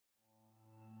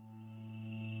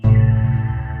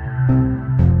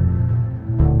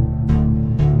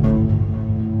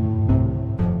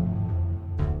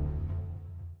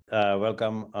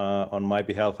welcome on my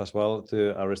behalf as well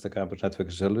to Arista Campus Network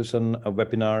Solution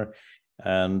webinar.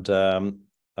 And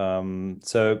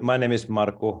so my name is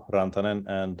Markku Rantanen,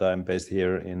 and I'm based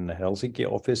here in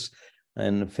Helsinki office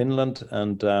in Finland,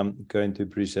 and I'm going to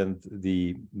present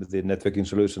the networking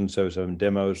solution, so some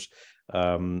demos.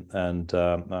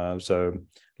 So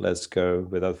let's go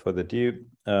without further ado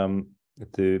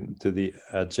to the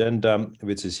agenda,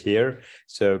 which is here.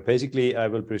 So basically, I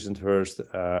will present first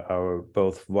our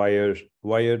both wired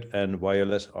and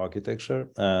wireless architecture,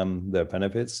 their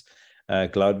benefits,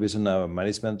 CloudVision, our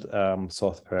management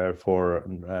software for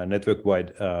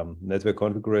network-wide network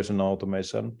configuration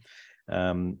automation.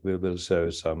 We will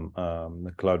show some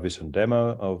CloudVision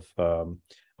demo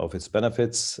of its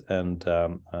benefits and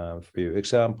a few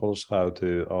examples how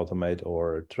to automate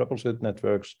or troubleshoot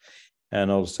networks. And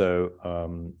also,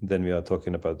 then we are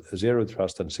talking about zero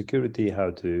trust and security,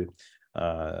 how to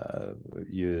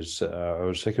use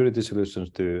our security solutions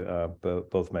to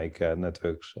both make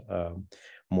networks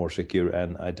more secure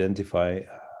and identify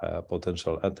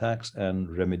potential attacks, and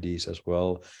remedies as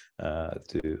well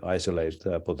to isolate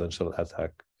potential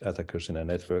attackers in a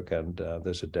network. And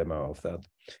there's a demo of that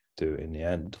too in the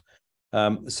end.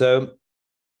 So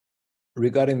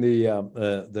regarding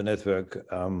the network,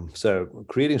 so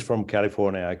greetings from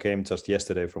California. I came just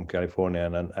yesterday from California,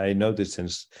 and I noticed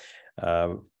since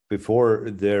before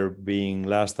there being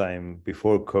last time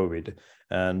before COVID,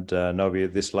 and now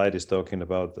this slide is talking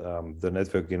about the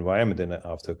network environment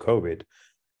after COVID.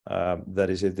 That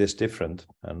is, it is different,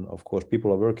 and of course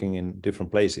people are working in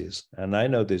different places. And I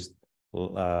noticed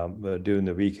during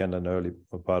the weekend and early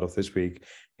part of this week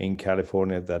in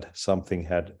California that something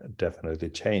had definitely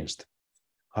changed.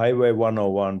 Highway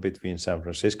 101 between San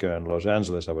Francisco and Los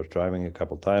Angeles, I was driving a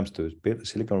couple of times to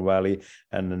Silicon Valley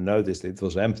and noticed it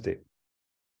was empty.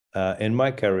 In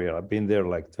my career, I've been there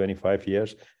like 25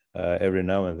 years, every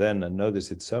now and then, and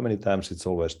noticed it so many times it's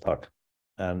always stuck.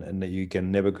 And you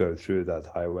can never go through that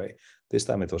highway. This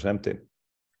time it was empty.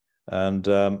 And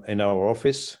in our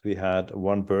office, we had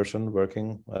one person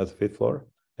working at the 5th floor.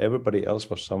 Everybody else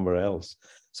was somewhere else.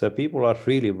 So people are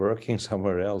really working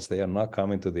somewhere else. They are not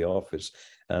coming to the office.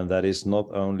 And that is not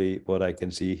only what I can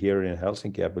see here in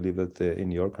Helsinki. I believe that in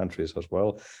your countries as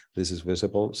well, this is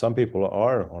visible. Some people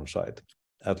are on site.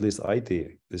 At least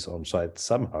IT is on site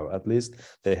somehow. At least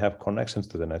they have connections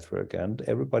to the network, and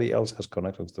everybody else has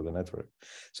connections to the network.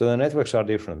 So the networks are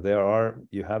different.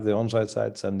 You have the on-site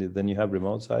sites, and then you have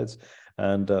remote sites.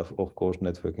 And of course,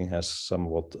 networking has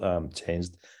somewhat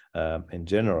changed in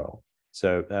general.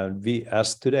 So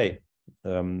as today, the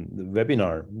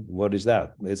webinar, what is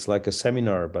that? It's like a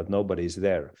seminar, but nobody's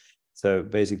there. So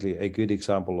basically, a good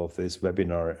example of this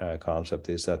webinar concept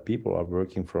is that people are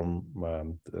working from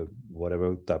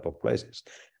whatever type of places.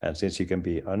 And since you can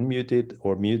be unmuted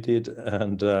or muted,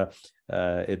 and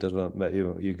it doesn't,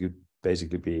 you could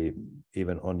basically be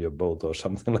even on your boat or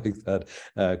something like that.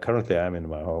 Currently, I'm in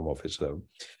my home office, though.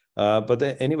 But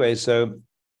anyway, so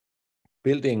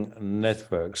building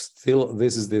networks, still,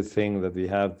 this is the thing that we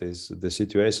have. The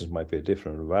situations might be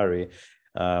different, vary.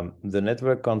 The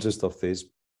network consists of these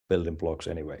building blocks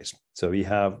anyways. So we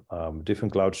have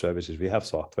different cloud services, we have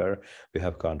software, we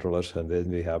have controllers, and then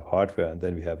we have hardware, and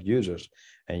then we have users.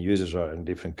 And users are in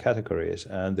different categories,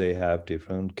 and they have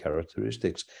different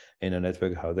characteristics in a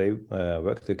network, how they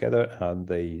work together, how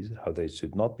they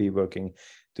should not be working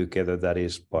together. That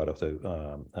is part of the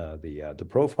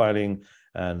profiling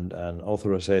and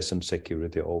authorization,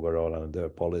 security overall, and their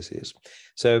policies.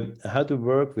 So how to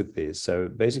work with this? So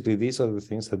basically, these are the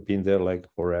things that have been there like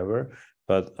forever.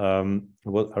 But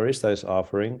what Arista is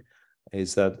offering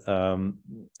is that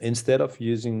instead of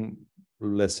using,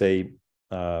 let's say,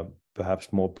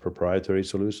 perhaps more proprietary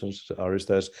solutions,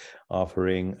 Arista is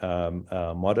offering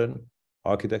modern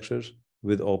architectures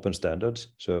with open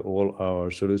standards. So all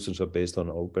our solutions are based on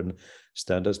open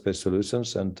standards-based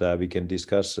solutions, and we can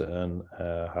discuss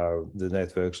how the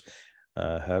networks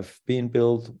have been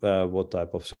built, what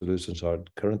type of solutions are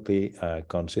currently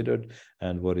considered,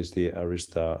 and what is the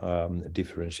Arista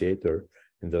differentiator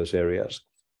in those areas.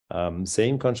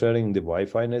 Same concerning the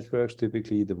Wi-Fi networks.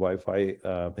 Typically, the Wi-Fi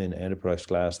in enterprise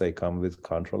class, they come with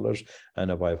controllers and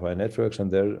a Wi-Fi networks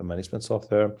and their management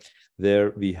software.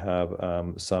 There we have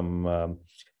some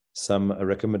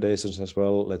recommendations as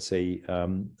well. Let's say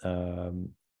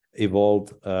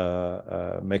evolved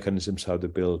mechanisms how to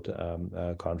build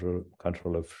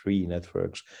controller-free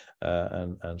networks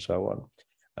and so on.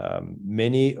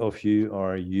 Many of you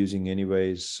are using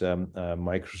anyways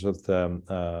Microsoft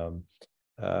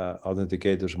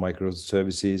authenticators, Microsoft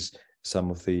services. Some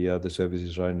of the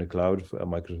services are in the cloud.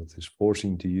 Microsoft is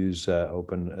forcing to use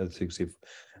Open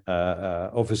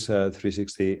Office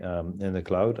 360 in the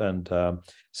cloud. And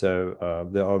so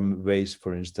there are ways,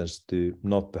 for instance, to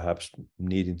not perhaps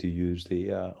needing to use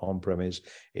the on-premise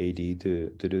AD to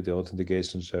do the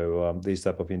authentication. So these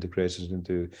type of integrations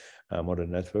into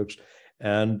modern networks.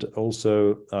 And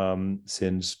also,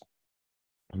 since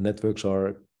networks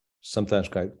are sometimes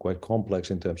quite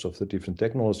complex in terms of the different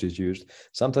technologies used.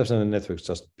 Sometimes the network's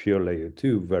just pure layer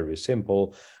 2, very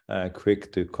simple,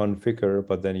 quick to configure,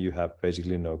 but then you have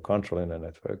basically no control in a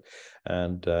network.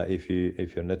 And if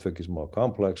your network is more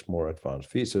complex, more advanced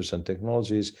features and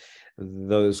technologies,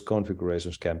 those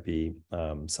configurations can be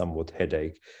somewhat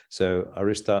headache. So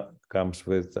Arista comes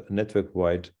with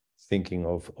network-wide thinking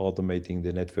of automating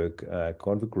the network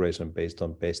configuration based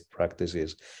on best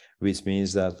practices, which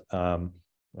means that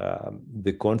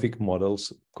the config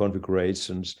models,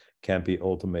 configurations can be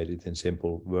automated in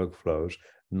simple workflows,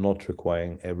 not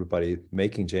requiring everybody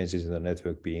making changes in the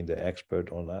network being the expert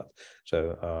on that.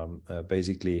 So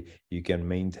basically, you can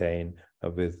maintain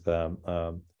with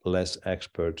less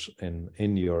experts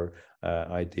in your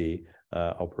IT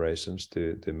operations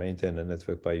to maintain a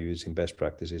network by using best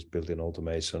practices, built-in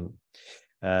automation.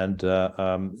 And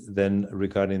then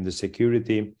regarding the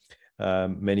security,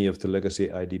 many of the legacy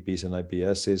IDPs and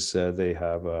IPSs, they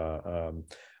have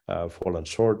fallen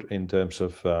short in terms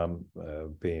of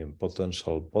being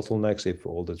potential bottlenecks if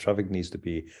all the traffic needs to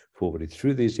be forwarded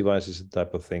through these devices,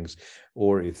 type of things,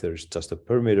 or if there's just a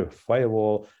perimeter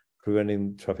firewall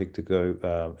preventing traffic to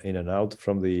go in and out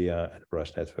from the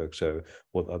enterprise network. So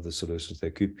what other solutions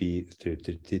there could be to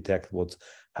detect what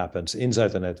happens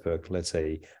inside the network, let's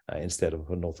say, instead of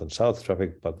north and south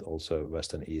traffic, but also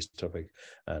west and east traffic,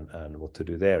 and what to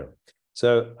do there.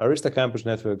 So Arista Campus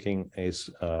Networking is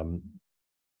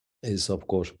of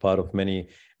course part of many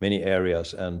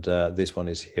areas, and this one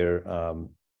is here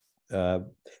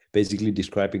basically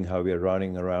describing how we are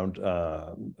running around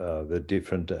the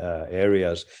different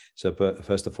areas. So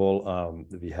first of all,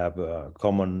 we have a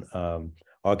common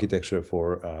architecture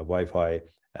for Wi-Fi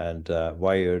and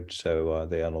wired, so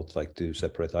they are not like two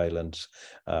separate islands,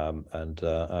 and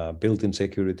built-in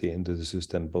security into the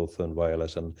system, both on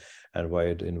wireless and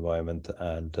wired environment,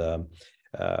 and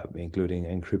including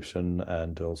encryption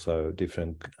and also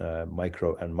different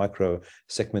micro and macro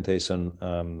segmentation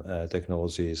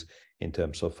technologies in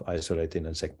terms of isolating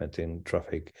and segmenting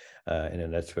traffic in a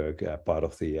network, part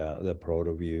of the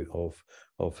broader view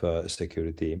of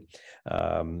security.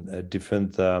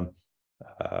 Different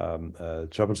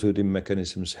troubleshooting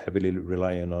mechanisms heavily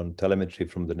relying on telemetry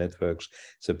from the networks.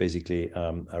 So basically,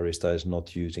 Arista is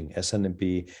not using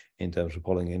SNMP in terms of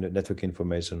pulling in network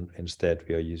information. Instead,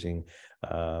 we are using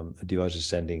devices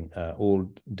sending all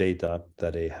data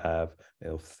that they have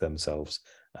of themselves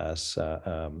as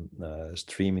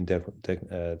streaming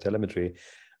telemetry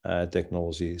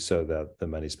technology, so that the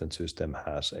management system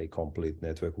has a complete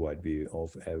network-wide view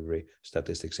of every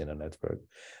statistics in a network,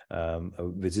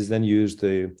 which is then used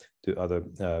to other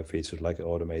features like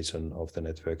automation of the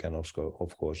network, and also,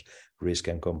 of course, risk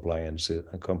and compliance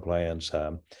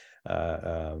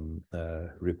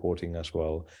reporting as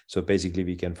well. So basically,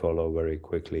 we can follow very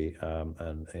quickly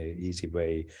and a easy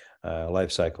way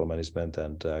lifecycle management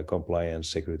and compliance,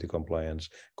 security compliance,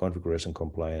 configuration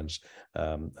compliance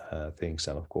things,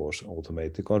 and of course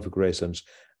automate the configurations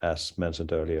as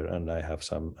mentioned earlier. And I have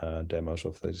some demos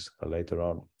of this later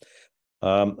on.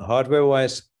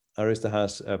 Hardware-wise, Arista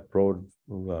has a broad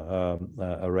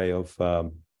array of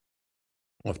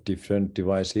different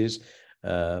devices.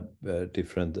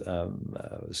 Different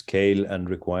scale and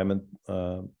requirement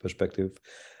perspective.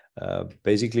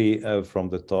 Basically, from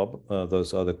the top,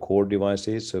 those are the core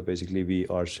devices. So basically, we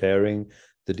are sharing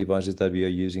the devices that we are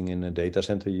using in a data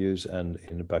center use and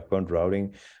in the backbone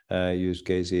routing use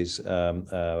cases in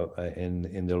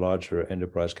the larger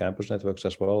enterprise campus networks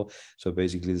as well. So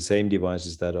basically, the same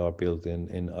devices that are built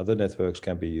in other networks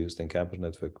can be used in campus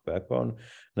network backbone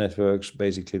networks.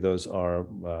 Basically, those are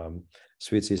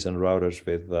switches and routers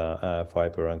with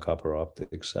fiber and copper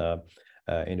optics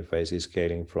interfaces,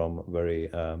 scaling from very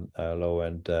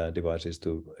low-end devices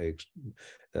to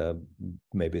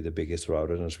maybe the biggest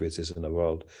routers and switches in the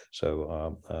world.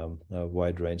 So a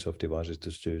wide range of devices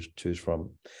to choose from.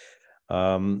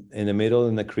 In the middle,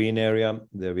 in the green area,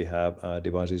 there we have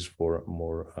devices for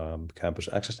more campus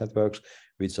access networks,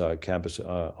 which are campus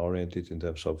oriented in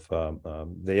terms of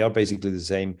they are basically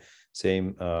the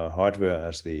same hardware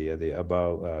as the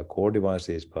above core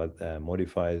devices, but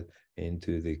modified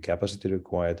into the capacity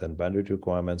required and bandwidth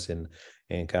requirements in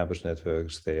campus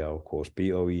networks. They are, of course,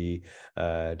 PoE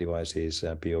devices.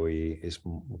 PoE is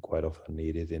quite often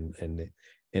needed in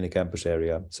the campus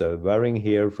area. So varying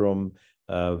here from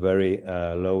very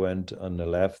low end on the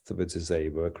left, which is a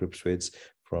workgroup switch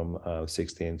from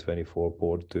 1624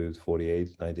 port to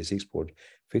 4896 port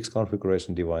fixed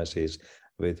configuration devices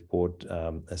with port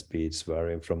speeds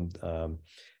varying from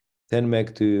 10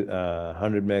 meg to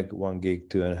 100 meg, 1 gig,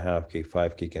 2.5 gig,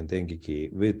 5 gig, and 10 gig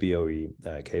with BOE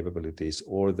capabilities.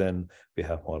 Or then we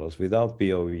have models without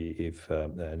BOE if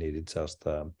needed just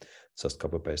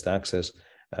copper-based access,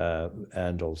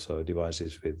 and also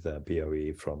devices with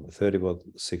BOE from 30 watt,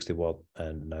 60 watt,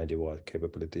 and 90 watt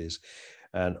capabilities,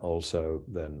 and also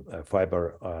then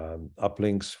fiber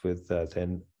uplinks with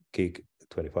 10 gig,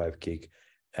 25 gig,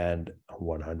 and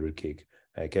 100 gig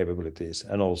capabilities,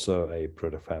 and also a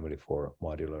product family for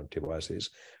modular devices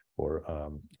for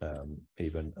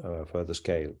even further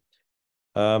scale.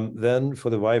 Then for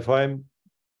the Wi-Fi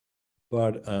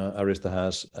part, Arista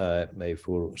has a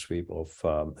full sweep of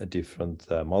different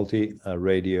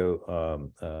multi-radio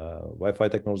Wi-Fi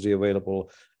technology available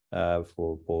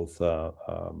for both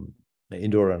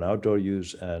indoor and outdoor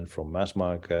use, and from mass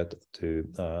market to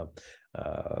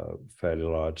fairly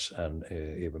large and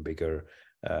even bigger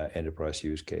enterprise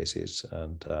use cases,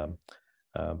 and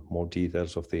more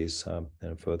details of these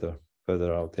and further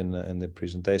out in the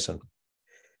presentation.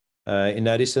 In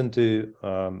addition to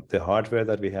the hardware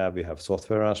that we have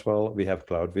software as well. We have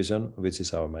CloudVision, which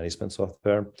is our management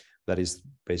software. That is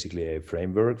basically a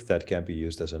framework that can be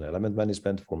used as an element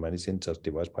management for managing just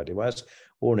device by device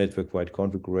or network-wide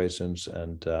configurations,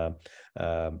 and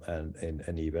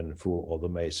even full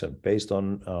automation based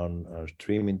on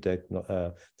streaming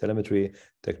telemetry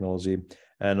technology.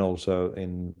 And also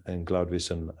in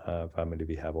CloudVision family,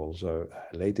 we have also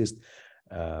latest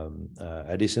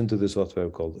addition to the software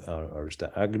called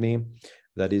Arista Agni,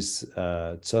 that is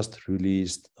just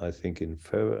released, I think, in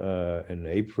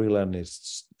April, and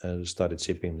it's started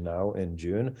shipping now in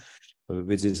June,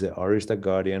 which is the Arista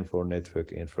Guardian for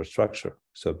network infrastructure.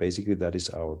 So basically, that is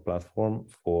our platform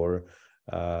for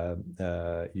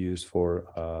use for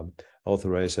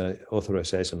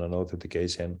authorization and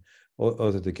authentication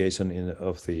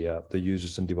of the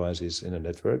users and devices in a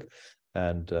network,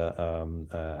 and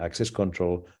access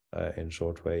control in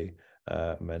short way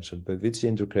mentioned, but which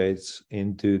integrates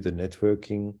into the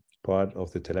networking part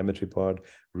of the telemetry part,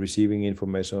 receiving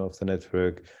information of the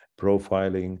network,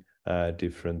 profiling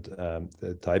different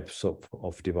types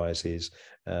of devices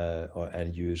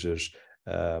and users,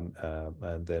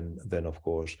 and then of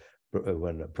course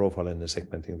when profiling and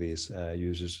segmenting these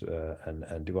users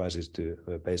and devices to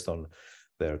based on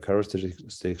their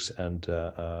characteristics and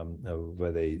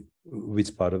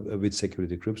which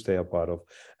security groups they are part of,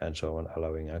 and so on,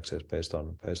 allowing access based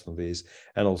on these,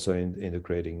 and also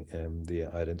integrating the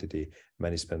identity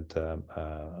management,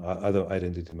 other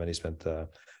identity management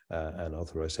and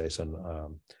authorization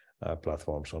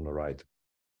platforms on the right.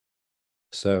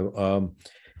 So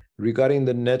regarding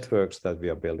the networks that we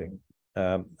are building,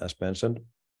 as mentioned,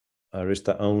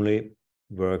 Arista only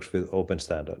works with open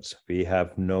standards. We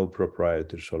have no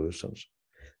proprietary solutions.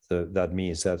 So that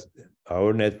means that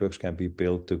our networks can be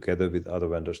built together with other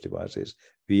vendors' devices.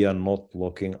 We are not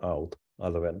locking out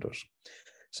other vendors.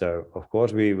 So of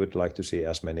course, we would like to see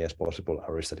as many as possible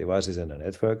Arista devices in a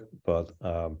network, but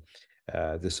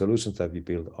the solutions that we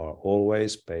build are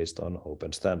always based on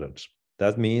open standards.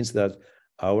 That means that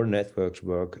our networks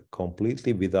work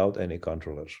completely without any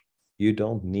controllers. You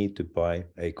don't need to buy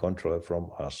a controller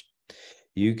from us.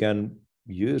 You can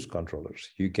use controllers,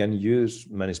 you can use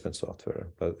management software,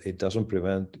 but it doesn't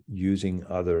prevent using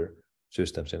other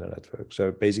systems in a network.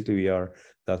 So basically, we are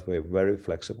that way very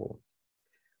flexible.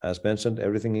 As mentioned,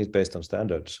 everything is based on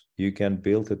standards. You can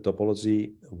build a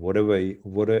topology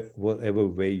whatever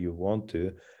way you want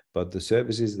to, but the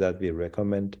services that we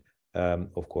recommend,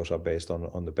 of course, are based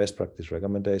on the best practice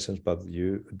recommendations, but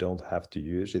you don't have to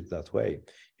use it that way.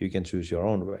 You can choose your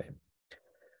own way.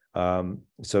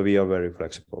 So we are very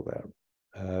flexible there.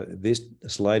 This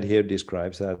slide here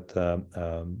describes that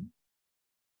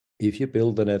if you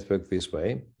build the network this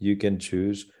way, you can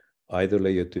choose either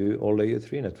layer 2 or layer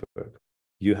 3 network.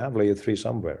 You have layer 3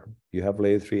 somewhere. You have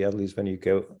layer 3 at least when you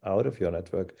go out of your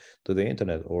network to the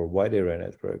internet or wide area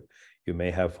network. You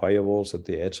may have firewalls at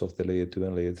the edge of the layer 2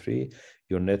 and layer 3.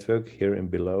 Your network here in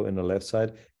below in the left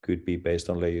side could be based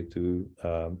on layer 2,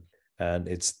 and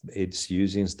it's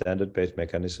using standard-based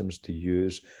mechanisms to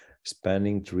use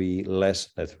spanning tree less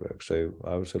networks. So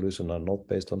our solutions are not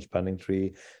based on spanning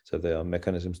tree. So there are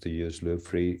mechanisms to use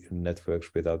loop-free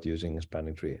networks without using a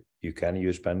spanning tree. You can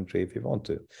use spanning tree if you want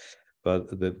to,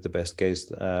 but the best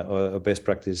case or best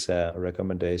practice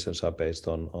recommendations are based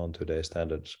on today's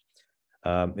standards.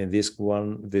 In this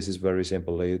one, this is very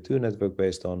simple layer 2 network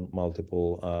based on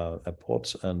multiple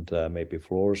pods and maybe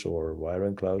floors or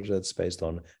wiring closets based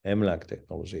on MLAC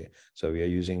technology. So we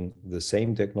are using the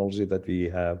same technology that we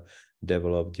have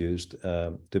developed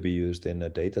to be used in a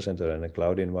data center and a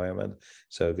cloud environment.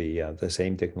 So the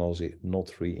same technology, not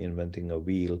reinventing a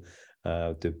wheel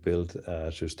to build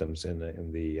systems in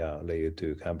the layer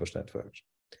 2 campus networks.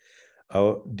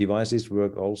 Our devices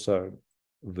work also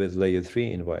with layer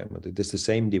 3 environment. It is the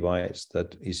same device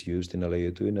that is used in a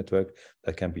layer 2 network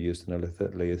that can be used in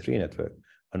a layer 3 network.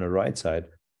 On the right side,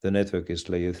 the network is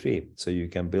layer 3. So you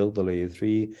can build the layer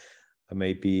 3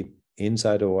 maybe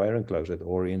inside a wiring closet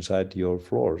or inside your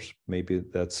floors. Maybe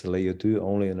that's layer 2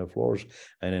 only in the floors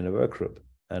and in a workgroup,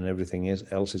 and everything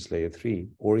else is layer 3,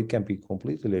 or it can be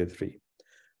completely layer 3.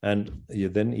 And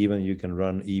then even you can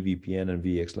run EVPN and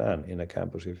VXLAN in a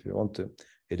campus if you want to.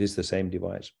 It is the same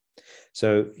device.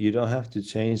 So you don't have to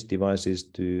change devices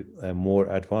to more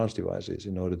advanced devices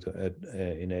in order to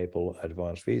enable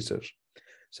advanced features.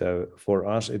 So for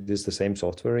us, it is the same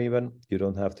software even. You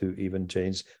don't have to even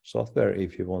change software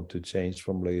if you want to change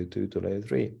from layer 2 to layer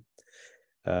 3.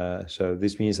 So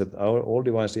this means that all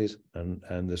devices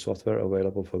and the software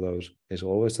available for those is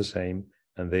always the same,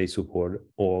 and they support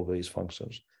all these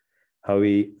functions. How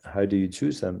do you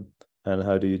choose them and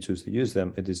how do you choose to use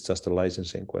them? It is just a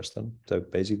licensing question. So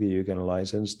basically you can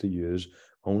license to use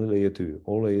only layer 2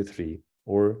 or layer 3,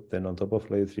 or then on top of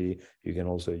layer 3, you can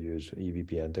also use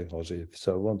EVPN technology if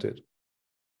so wanted.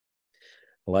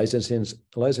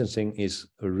 Licensing is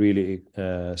really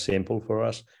simple for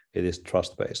us. It is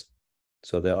trust-based.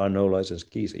 So there are no license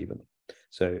keys even.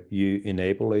 So you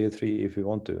enable layer 3 if you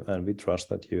want to, and we trust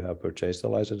that you have purchased the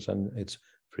license and it's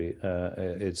free.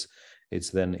 It's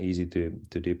then easy to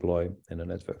deploy in a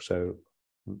network. So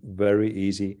very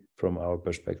easy from our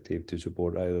perspective to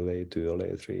support either layer 2 or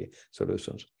layer 3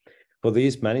 solutions. For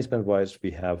these management-wise,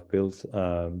 we have built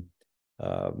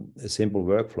simple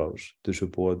workflows to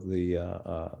support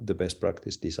the best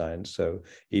practice design. So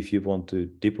if you want to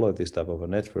deploy this type of a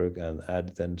network and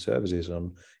add then services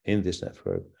in this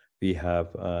network, we have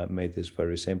made this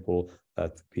very simple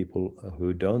that people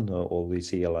who don't know all the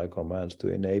CLI commands to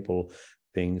enable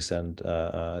things and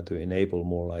to enable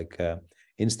more like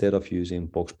instead of using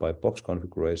box by box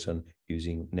configuration,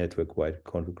 using network-wide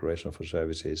configuration for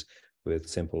services with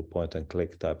simple point and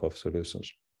click type of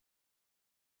solutions.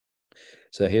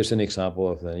 So here's an example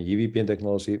of the EVPN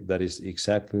technology that is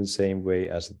exactly the same way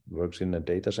as it works in a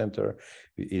data center.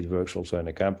 It works also in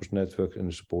a campus network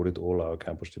and supported all our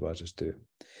campus devices too.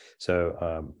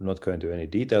 So not going to any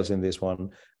details in this one,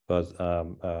 but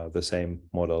the same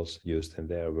models used in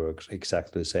there works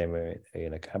exactly the same way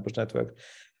in a campus network.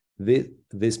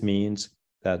 This means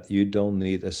that you don't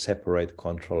need a separate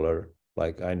controller.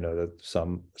 Like I know that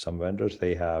some vendors,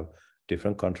 they have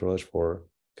different controllers for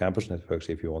campus networks.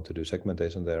 If you want to do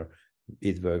segmentation there,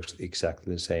 it works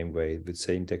exactly the same way with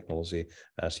same technology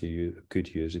as you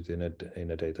could use it in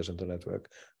a data center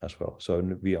network as well. So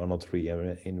we are not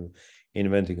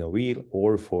inventing a wheel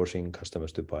or forcing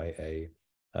customers to buy a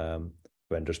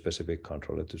vendor-specific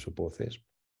controller to support this.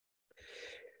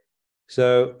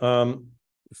 So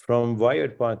from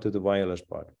wired part to the wireless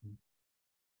part.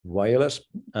 Wireless,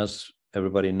 as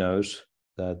everybody knows,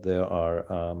 that there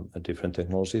are different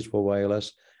technologies for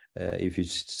wireless. If you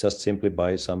just simply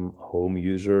buy some home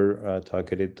user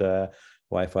targeted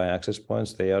Wi-Fi access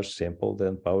points, they are simple,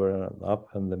 then power up,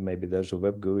 and then maybe there's a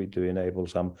web GUI to enable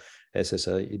some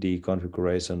SSID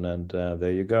configuration, and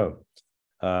there you go.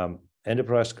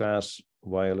 Enterprise class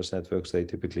wireless networks, they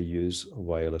typically use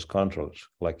wireless controllers.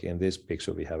 Like in this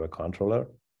picture, we have a controller,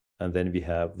 and then we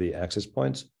have the access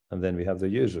points, and then we have the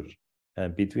users.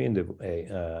 And between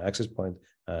the access point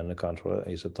and the controller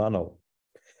is a tunnel.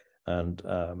 And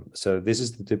so this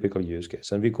is the typical use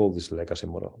case, and we call this legacy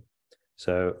model.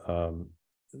 So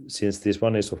since this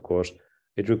one is, of course,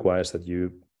 it requires that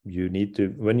you need to,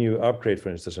 when you upgrade, for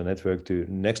instance, a network to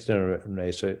next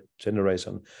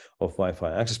generation of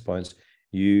Wi-Fi access points,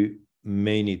 you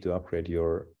may need to upgrade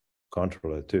your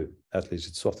controller too, at least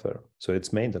it's software. So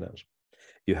it's maintenance.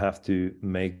 You have to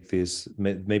make this,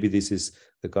 maybe this is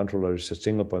the controller is a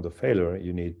single point of failure,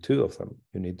 you need two of them.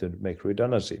 You need to make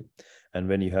redundancy. And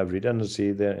when you have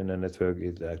redundancy there in a network,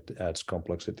 it adds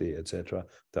complexity, etc.,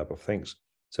 type of things.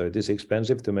 So it is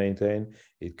expensive to maintain.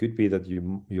 It could be that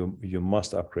you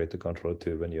must upgrade the controller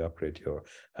too when you upgrade your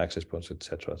access points,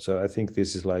 etc. So I think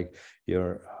this is like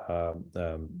your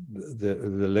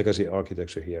the legacy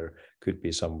architecture here could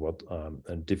be somewhat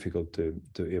difficult to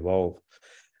evolve.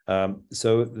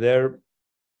 So there,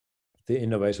 the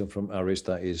innovation from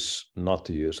Arista is not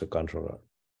to use a controller.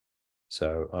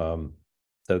 So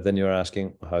So then you're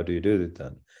asking, how do you do it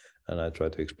then? And I try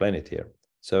to explain it here.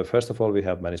 So first of all, we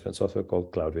have management software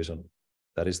called CloudVision.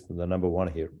 That is the number one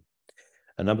here.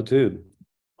 And number two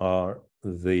are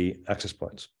the access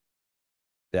points.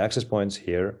 The access points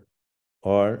here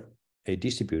are a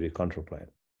distributed control plane.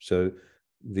 So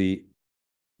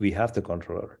we have the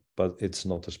controller, but it's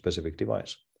not a specific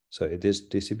device. So it is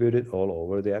distributed all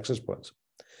over the access points.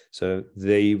 So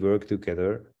they work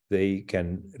together. They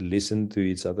can listen to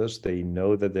each other. They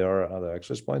know that there are other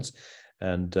access points,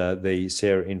 and they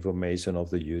share information of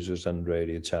the users and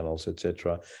radio channels,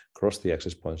 etc., across the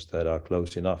access points that are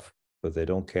close enough, but they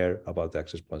don't care about the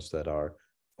access points that are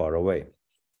far away.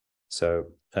 So,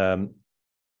 and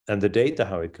the data,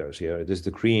 how it goes here, it is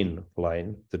the green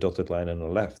line, the dotted line on the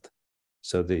left.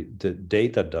 So the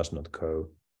data does not go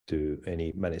to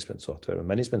any management software.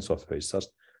 Management software is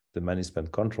just the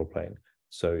management control plane.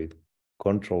 So it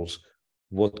controls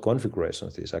what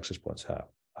configurations these access points have,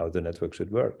 how the network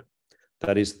should work.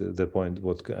 That is the point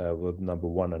what number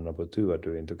one and number two are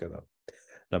doing together.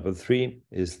 Number three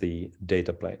is the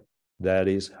data plane. That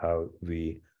is how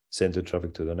we send the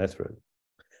traffic to the network.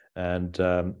 And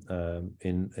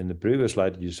in the previous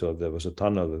slide, you saw there was a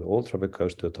tunnel, that all traffic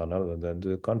goes to a tunnel and then to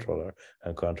the controller,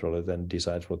 and controller then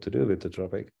decides what to do with the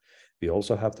traffic. We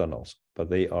also have tunnels, but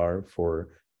they are for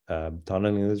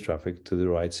tunneling the traffic to the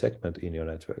right segment in your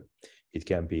network. It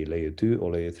can be layer 2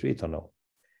 or layer 3 tunnel.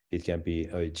 It can be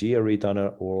a GRE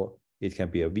tunnel, or it can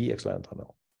be a VXLAN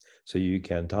tunnel. So you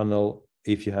can tunnel,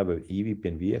 if you have an EVP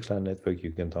and VXLAN network,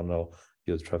 you can tunnel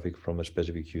your traffic from a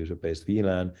specific user-based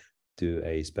VLAN to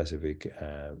a specific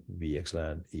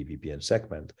VXLAN EVPN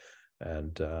segment,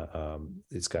 and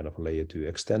it's kind of a layer 2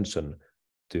 extension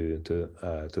to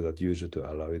that user to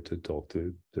allow it to talk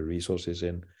to the resources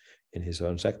in his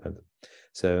own segment.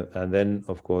 So, and then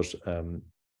of course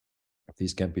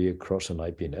these can be across an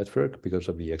IP network, because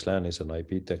a VXLAN is an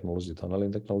IP technology,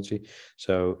 tunneling technology.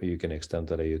 So you can extend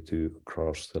the layer 2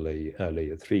 across the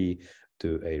layer 3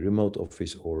 to a remote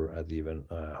office or at even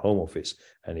home office.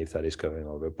 And if that is going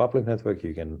over a public network,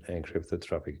 you can encrypt the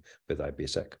traffic with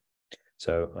IPsec.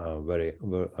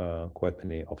 So quite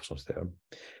many options there.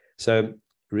 So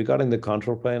regarding the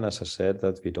control plane, as I said,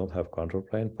 that we don't have control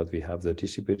plane, but we have the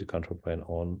distributed control plane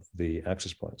on the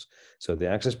access points. So the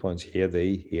access points here,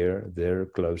 they hear their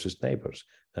closest neighbors,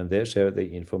 and they share the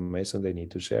information they need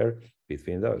to share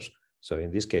between those. So in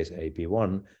this case,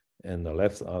 AP1 in the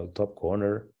left top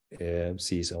corner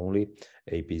sees only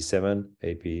AP7,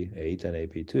 AP8, and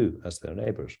AP2 as their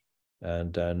neighbors,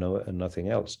 and nothing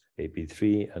else.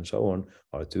 AP3 and so on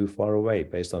are too far away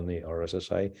based on the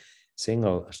RSSI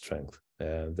signal strength.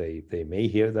 They may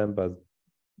hear them, but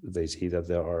they see that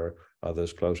there are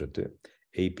others closer to.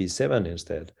 AP7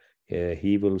 instead,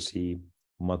 he will see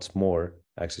much more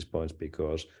access points,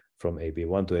 because from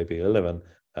AP1 to AP11,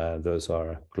 those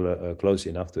are close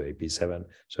enough to AP7.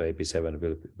 So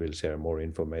AP7 will share more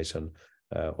information,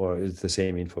 or it's the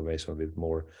same information with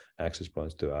more access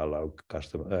points to allow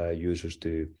users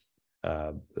to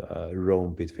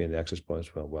roam between the access points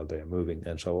while they are moving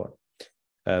and so on.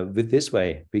 With this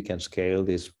way, we can scale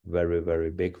this very, very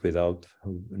big without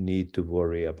need to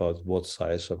worry about what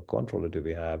size of controller do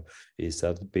we have. Is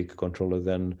that big controller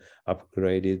then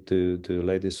upgraded to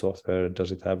latest software?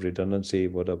 Does it have redundancy?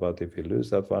 What about if we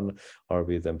lose that one? Are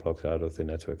we then blocked out of the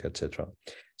network, etc.?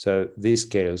 So this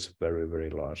scales very, very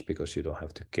large, because you don't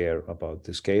have to care about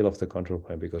the scale of the control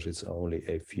plane, because it's only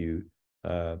a few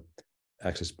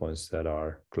access points that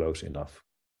are close enough.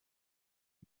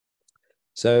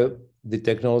 So the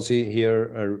technology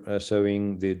here are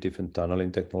showing the different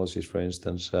tunneling technologies. For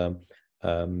instance,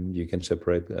 you can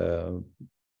separate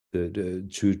the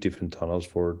two different tunnels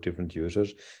for different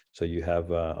users. So you have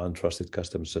untrusted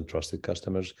customers and trusted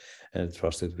customers, and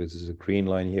trusted, which is a green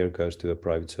line here, goes to a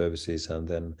private services, and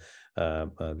then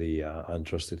the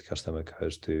untrusted customer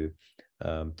goes to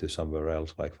somewhere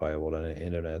else like firewall and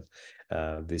internet.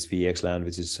 This VXLAN,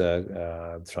 which is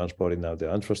transporting now the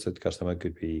untrusted customer,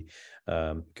 could be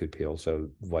also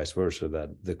vice versa, that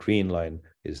the green line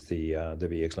is the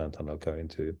VXLAN tunnel going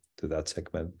to that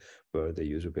segment where the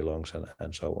user belongs,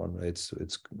 and so on. It's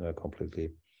a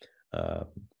completely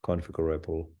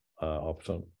configurable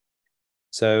option.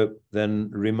 So then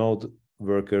remote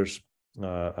workers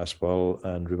as well,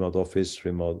 and remote office,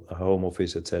 remote home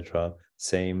office, etc.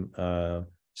 Same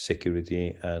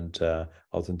security and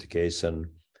authentication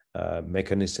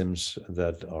mechanisms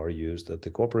that are used at the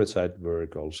corporate side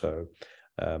work also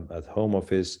at home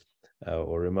office.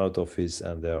 or remote office,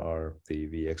 and there are the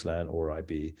VXLAN or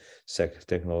IPsec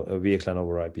VXLAN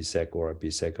over IPsec or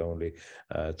IPsec only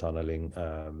tunneling.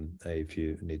 If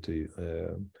you need to,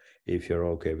 if you're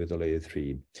okay with the layer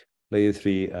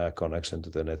 3 connection to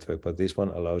the network, but this one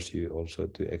allows you also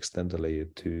to extend the layer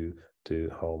 2 to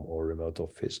home or remote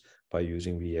office by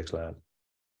using VXLAN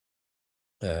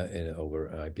over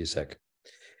IPsec.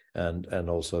 And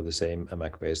also the same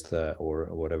MAC-based or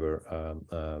whatever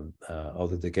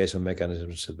authentication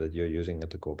mechanisms that you're using at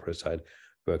the corporate side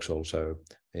works also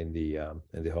in the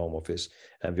home office.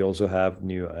 And we also have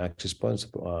new access points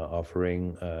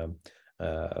offering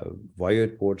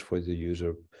wired ports for the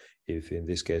user. If in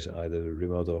this case either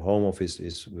remote or home office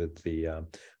is with the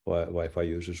Wi-Fi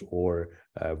users, or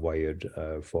wired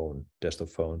phone, desktop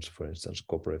phones, for instance,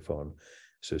 corporate phone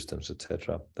systems,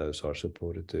 etc. Those are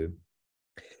supported too.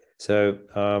 So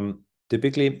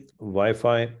typically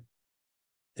Wi-Fi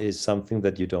is something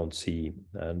that you don't see,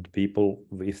 and people,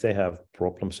 if they have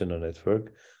problems in a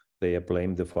network, they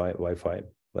blame the Wi-Fi,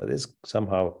 but it's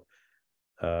somehow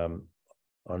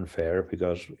unfair,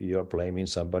 because you're blaming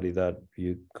somebody that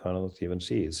you cannot even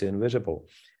see. It's invisible.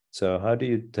 So how do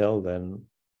you tell then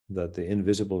that the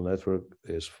invisible network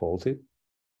is faulty?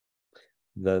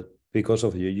 That because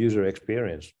of your user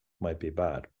experience might be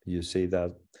bad. You see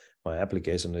that my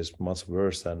application is much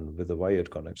worse than with the wired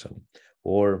connection,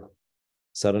 or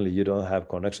suddenly you don't have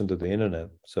connection to the internet,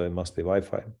 so it must be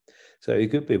Wi-Fi. So it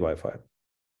could be Wi-Fi,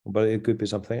 but it could be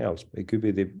something else. It could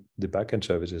be the backend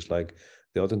services, like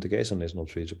the authentication is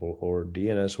not reachable, or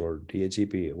DNS or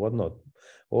DHCP, whatnot.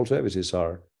 All services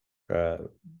are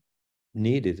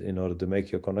needed in order to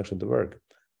make your connection to work.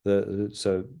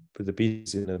 So the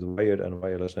pieces in the wired and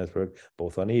wireless network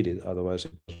both are needed, otherwise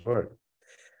it doesn't work.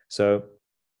 So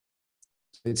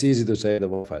it's easy to say the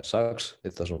Wi-Fi sucks,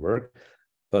 it doesn't work.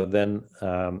 But then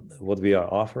what we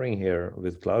are offering here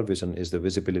with CloudVision is the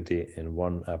visibility in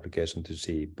one application to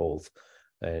see both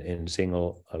in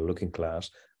single looking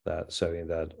glass, that showing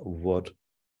that what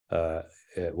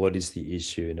is the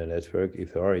issue in a network,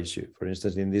 if there are issues. For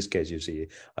instance, in this case, you see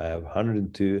I have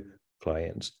 102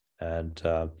 clients, and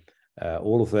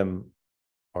all of them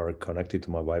are connected to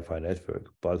my Wi-Fi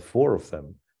network, but 4 of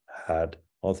them had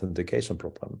authentication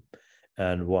problem,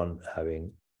 and 1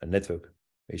 having a network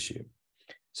issue.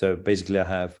 So basically I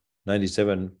have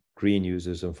 97 green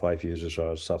users and 5 users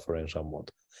are suffering somewhat.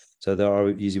 So there are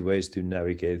easy ways to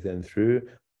navigate them through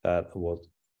that, what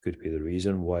could be the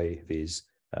reason why these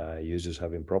users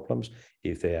having problems.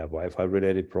 If they have Wi-Fi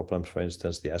related problems, for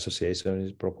instance, the association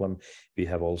is a problem. We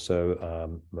have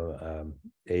also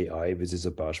AI, which is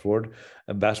a buzzword,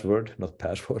 not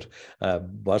password,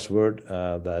 buzzword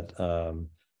that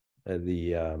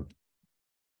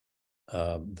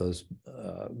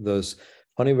those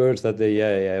funny words that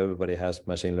everybody has,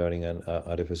 machine learning and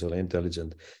artificial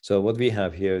intelligence. So what we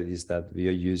have here is that we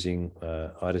are using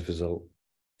artificial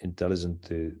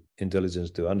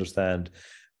intelligence to understand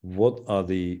what are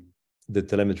the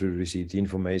telemetry received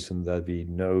information that we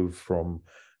know from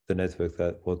the network,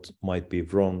 that what might be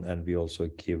wrong, and we also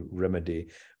give remedy,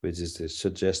 which is the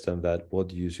suggestion that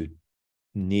what you should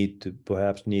need to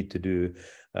do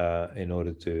in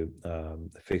order to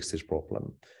fix this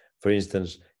problem. For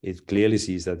instance, it clearly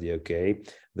sees that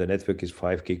the network is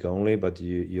 5 gig only, but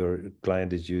your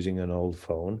client is using an old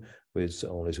phone which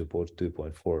only supports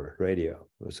 2.4 radio,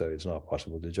 so it's not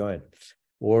possible to join.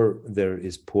 Or there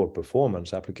is poor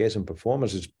performance, application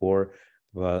performance is poor,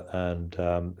 and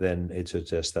then it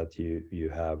suggests that you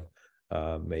have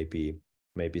maybe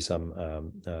some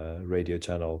radio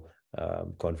channel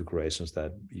configurations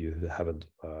that you haven't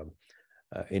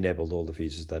enabled all the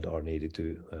features that are needed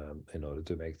to in order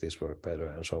to make this work better,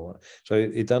 and so on. So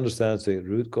it understands the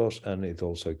root cause, and it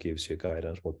also gives you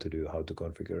guidance what to do, how to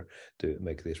configure to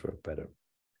make this work better.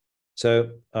 So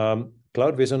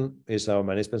CloudVision is our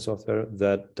management software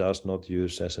that does not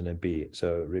use SNMP.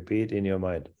 So repeat in your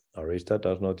mind, Arista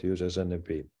does not use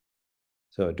SNMP.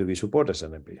 So do we support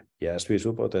SNMP? Yes, we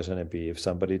support SNMP if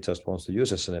somebody just wants to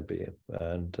use SNMP.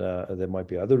 And there might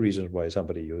be other reasons why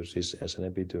somebody uses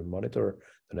SNMP to monitor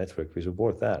the network. We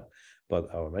support that.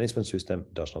 But our management system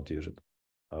does not use it.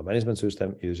 Our management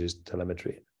system uses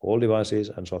telemetry. All devices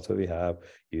and software we have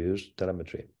use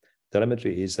telemetry.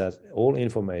 Telemetry is that all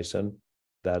information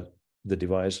that the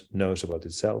device knows about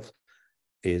itself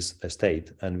is a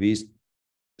state. And we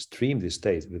stream this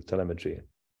state with telemetry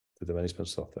to the management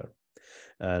software.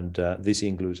 And this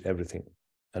includes everything,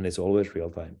 and it's always real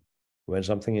time. When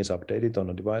something is updated on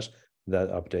a device,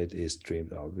 that update is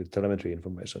streamed out with telemetry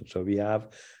information. So we have,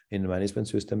 in the management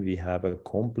system, we have a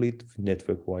complete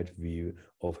network-wide view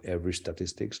of every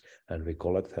statistics, and we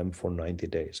collect them for 90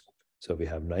 days. So we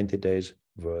have 90 days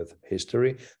worth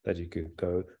history that you could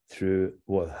go through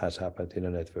what has happened in a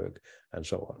network and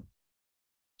so on.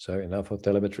 So enough of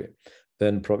telemetry.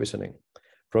 Then provisioning.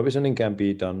 Provisioning can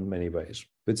be done many ways.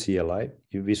 With CLI,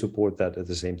 we support that at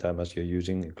the same time as you're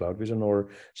using CloudVision or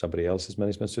somebody else's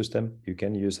management system. You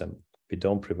can use them. We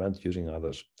don't prevent using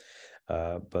others,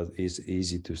 but it's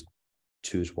easy to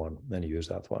choose one and use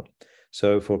that one.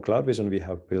 So for CloudVision, we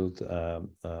have built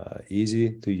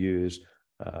easy to use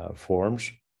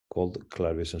forms called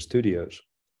CloudVision Studios,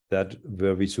 that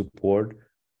where we support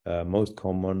most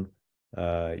common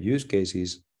use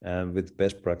cases and with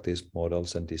best practice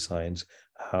models and designs,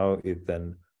 how it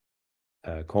then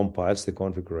compiles the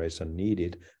configuration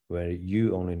needed, where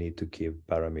you only need to give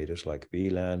parameters like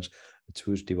VLANs,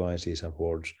 choose devices and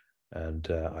ports, and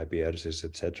IP addresses,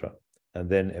 etc. And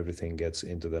then everything gets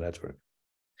into the network.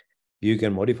 You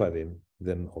can modify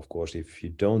them, of course, if you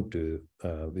don't do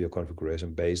your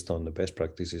configuration based on the best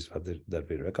practices that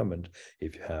we recommend.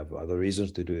 If you have other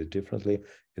reasons to do it differently,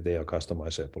 they are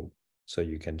customizable. So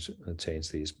you can change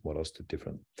these models to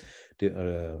different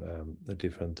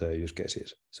use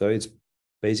cases. So it's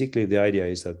basically, the idea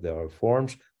is that there are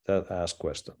forms that ask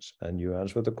questions, and you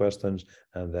answer the questions,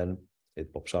 and then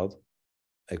it pops out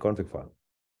a config file,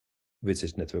 which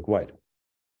is network-wide.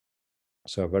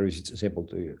 So very simple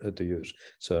to use.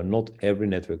 So not every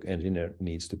network engineer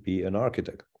needs to be an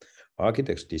architect.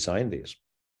 Architects design these,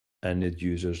 and the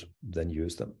users then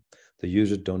use them. The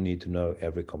users don't need to know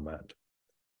every command.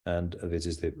 And this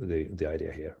is the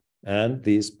idea here. And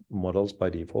these models by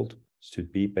default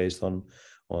should be based on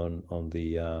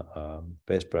the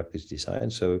best practice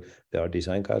design. So there are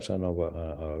design guides on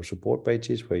our support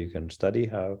pages where you can study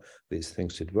how these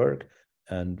things should work.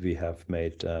 And we have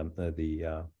made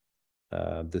the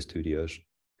studios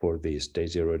for these day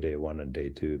 0, day 1, and day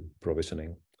 2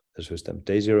 provisioning the system.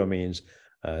 Day 0 means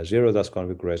 0 task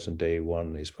configuration. Day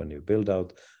 1 is when you build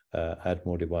out, add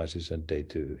more devices, and day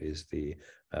 2 is the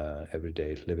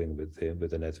everyday living with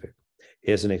the network.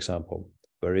 Here's an example.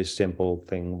 Very simple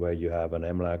thing where you have an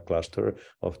MLAG cluster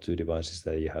of 2 devices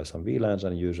that you have some VLANs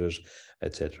and users,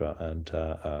 etc. And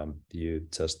you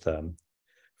just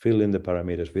fill in the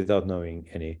parameters without knowing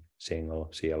any single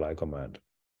CLI command.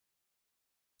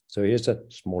 So here's a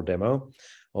small demo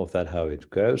of that, how it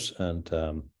goes. And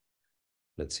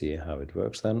let's see how it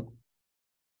works then.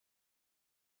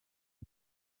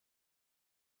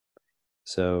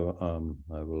 So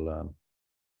I will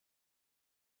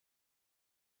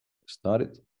start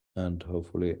it, and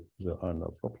hopefully there are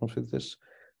no problems with this.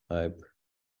 I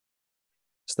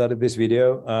started this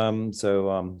video,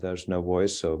 there's no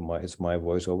voice, so it's my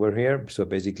voice over here. So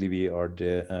basically, we are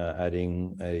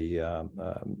adding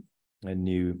a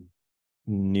new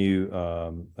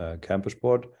campus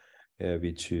port.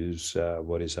 We choose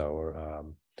what is our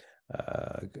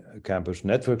campus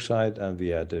network side, and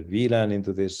we added VLAN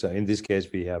into this. In this case,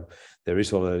 there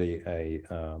is already a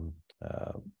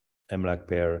MLAG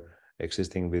pair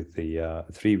existing with the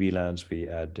 3 VLANs. We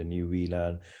add the new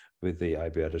VLAN with the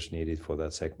IP address needed for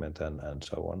that segment and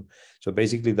so on. So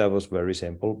basically, that was very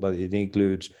simple, but it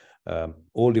includes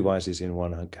all devices in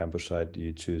one campus site.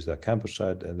 You choose that campus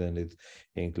site, and then it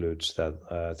includes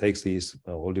that takes these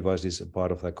all devices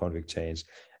part of that config change,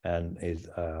 and it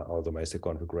automates the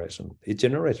configuration. It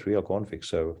generates real config,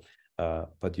 so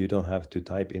but you don't have to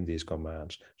type in these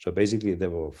commands. So basically,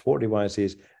 there were 4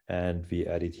 devices, and we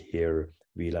added here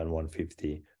VLAN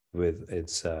 150 with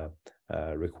its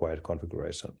required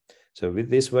configuration. So with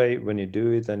this way, when you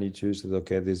do it and you choose that,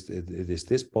 okay,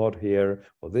 this pod here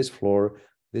or this floor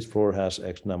has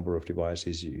X number of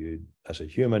devices. You, as a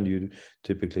human, you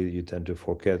tend to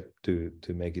forget to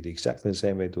make it exactly the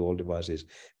same way to all devices.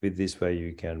 With this way,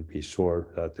 you can be sure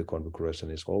that the configuration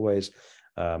is always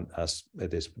as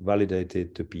it is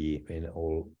validated to be in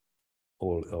all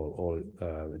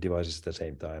devices at the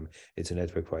same time. It's a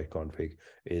network-wide config.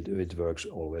 It works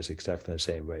always exactly the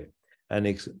same way. And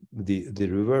the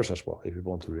reverse as well. If you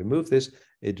want to remove this,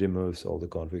 it removes all the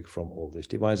config from all these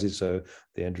devices. So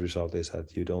the end result is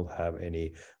that you don't have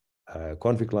any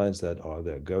config lines that are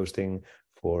there ghosting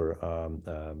for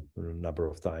a number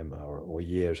of time or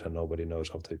years, and nobody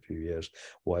knows after a few years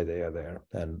why they are there.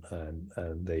 And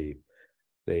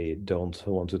they don't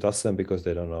want to touch them because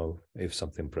they don't know if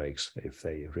something breaks if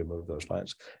they remove those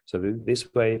lines. So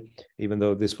this way, even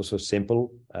though this was so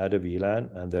simple, add a VLAN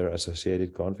and their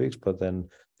associated configs, but then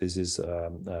this is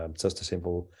just a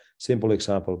simple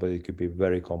example, but it could be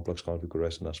very complex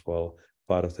configuration as well.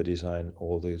 Part of the design,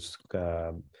 all these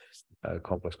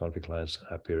complex config lines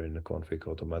appear in the config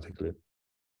automatically.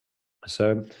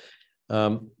 So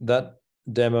that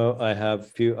demo, I have a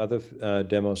few other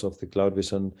demos of the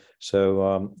CloudVision.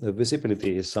 So the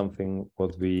visibility is something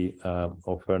what we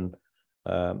often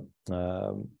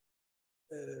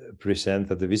present,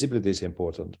 that the visibility is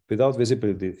important. Without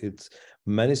visibility, it's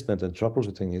management and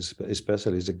troubleshooting is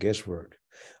especially is a guesswork.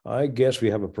 I guess we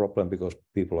have a problem because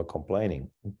people are complaining,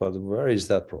 but where is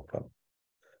that problem?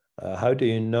 How do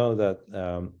you know that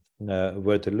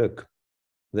where to look?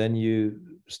 Then you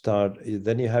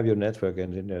have your network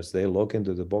engineers, they log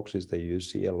into the boxes, they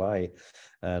use CLI,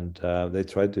 and they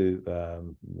try to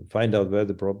find out where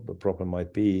the problem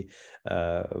might be.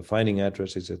 Finding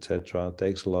addresses, etc.,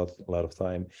 takes a lot of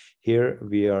time. Here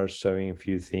we are showing a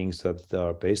few things that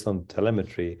are based on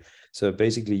telemetry. So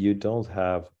basically you don't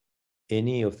have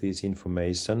any of this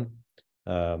information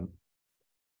pulled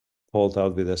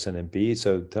out with SNMP.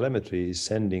 So telemetry is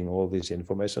sending all this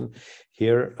information.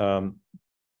 Here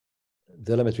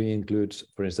telemetry includes,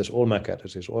 for instance, all MAC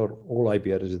addresses or all IP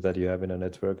addresses that you have in a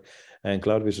network, and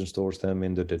CloudVision stores them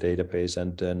into the database.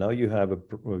 And now you have a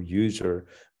user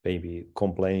maybe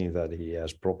complaining that he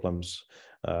has problems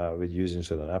with using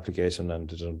certain application and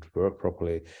doesn't work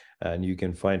properly. And you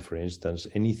can find, for instance,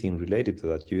 anything related to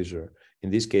that user.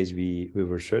 In this case, we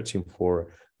were searching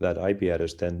for that IP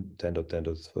address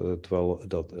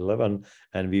 10.10.12.11,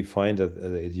 and we find that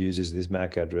it uses this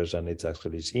MAC address, and it's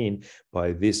actually seen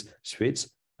by this switch.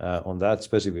 On that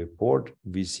specific port,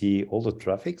 we see all the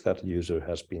traffic that user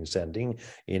has been sending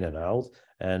in and out,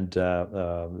 and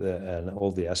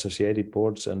all the associated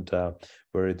ports, and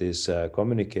where it is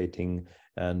communicating.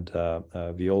 And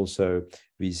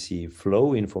we see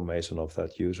flow information of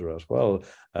that user as well.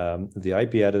 The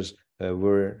IP address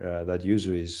where that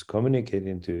user is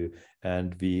communicating to,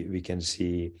 and we can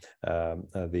see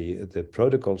the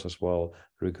protocols as well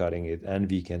regarding it, and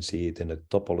we can see it in a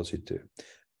topology too.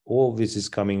 All this is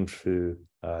coming through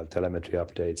telemetry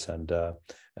updates, and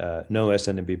no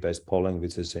SNMP-based polling,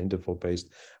 which is interval-based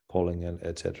polling, and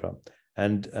etc.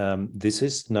 And this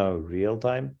is now real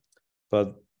time,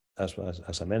 but as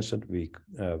I mentioned, we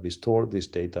store this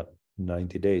data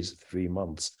 90 days, 3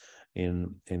 months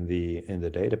in the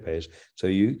database. So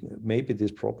maybe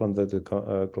this problem that the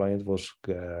client was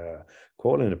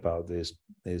calling about is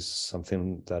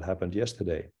something that happened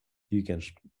yesterday. You can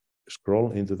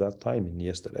scroll into that time in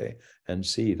yesterday and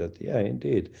see that, yeah,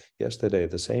 indeed, yesterday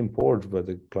the same port where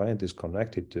the client is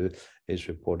connected to is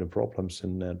reporting problems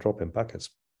in drop-in packets,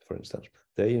 for instance.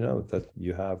 There you know that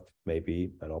you have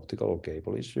maybe an optical or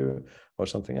cable issue or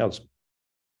something else.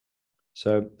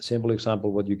 So simple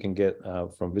example, what you can get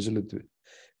from visibility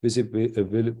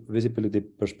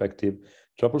perspective.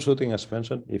 Troubleshooting, as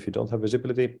mentioned, if you don't have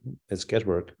visibility, it's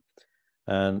guesswork.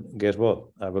 And guess what?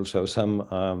 I will show some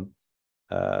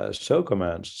show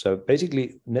commands. So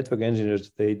basically, network engineers,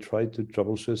 they try to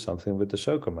troubleshoot something with the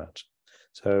show commands.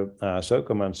 So show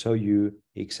commands show you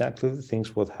exactly the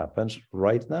things what happens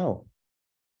right now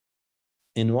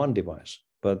in one device.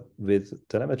 But with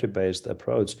telemetry-based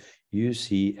approach, you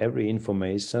see every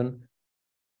information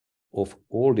of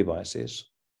all devices.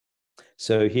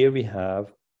 So here we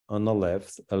have on the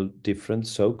left different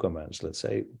show commands.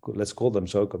 Let's call them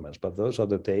show commands, but those are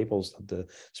the tables that the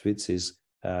switches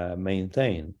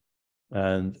maintain.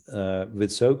 And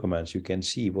with show commands, you can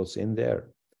see what's in there.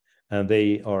 And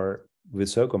they are with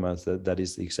show commands that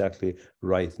is exactly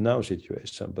right now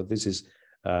situation, but this is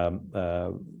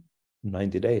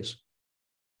 90 days.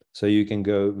 So you can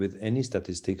go with any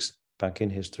statistics back in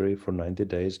history for 90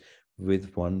 days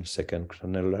with 1 second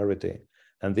granularity.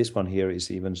 And this one here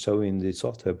is even showing the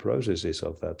software processes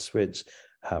of that switch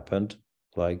happened,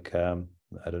 like I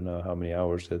don't know how many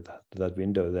hours that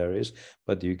window there is,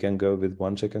 but you can go with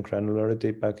 1 second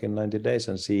granularity back in 90 days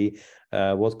and see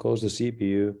what caused the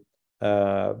CPU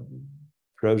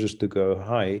process to go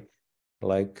high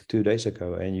like 2 days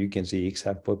ago, and you can see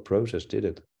exactly what process did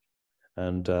it.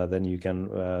 And then you can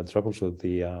troubleshoot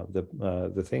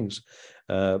the things.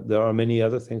 There are many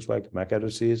other things like MAC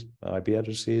addresses, IP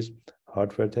addresses,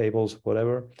 hardware tables,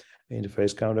 whatever,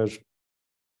 interface counters,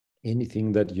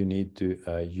 anything that you need to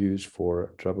use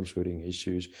for troubleshooting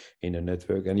issues in a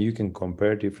network. And you can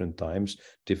compare different times,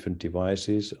 different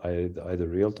devices, either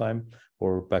real time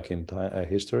or back in time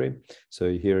history.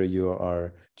 So here you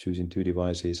are choosing 2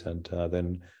 devices and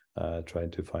then trying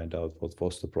to find out what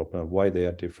was the problem, why they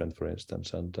are different, for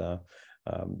instance. And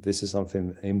this is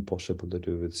something impossible to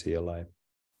do with CLI.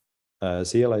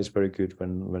 CLI is very good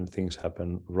when things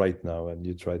happen right now and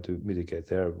you try to mitigate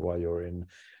there while you're in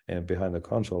behind the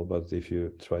console. But if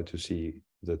you try to see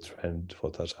the trend,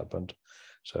 what has happened.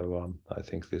 So I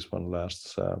think this one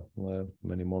lasts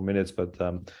many more minutes, but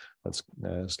let's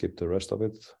skip the rest of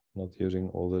it. not using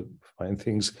all the fine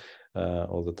things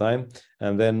all the time.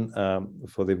 And then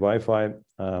for the Wi-Fi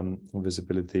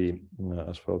visibility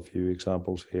as well, a few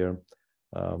examples here.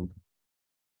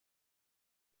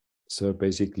 So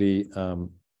basically,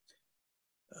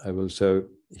 I will show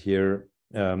here,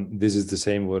 this is the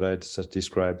same what I just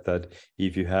described, that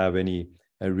if you have any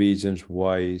reasons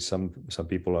why some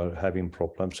people are having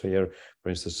problems here, for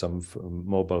instance, some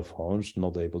mobile phones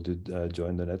not able to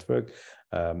join the network,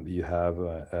 you have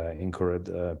incorrect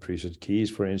preset keys,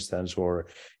 for instance, or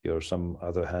some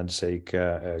other handshake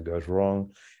goes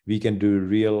wrong. We can do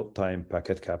real-time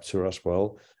packet capture as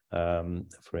well.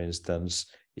 For instance,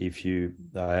 if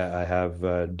I have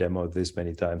demoed this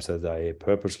many times that I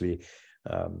purposely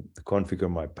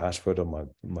configure my password on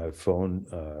my phone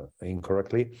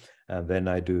incorrectly, and then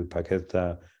I do packet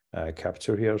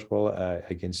capture here as well.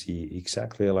 I can see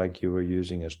exactly like you were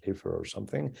using a sniffer or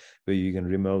something, where you can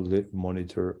remotely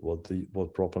monitor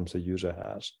what problems the user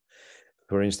has.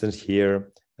 For instance,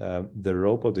 here the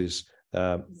robot is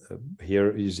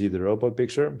here. You see the robot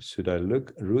picture. Should I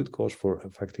look root cause for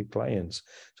affected clients?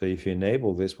 So if you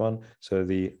enable this one, so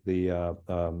the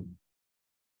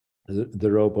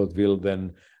robot will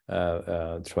then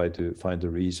try to find the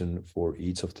reason for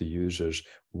each of the users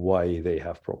why they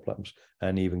have problems,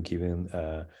 and even giving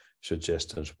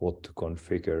suggestions what to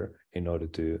configure in order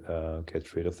to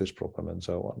get rid of this problem and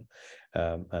so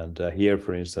on. And here,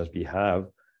 for instance, we have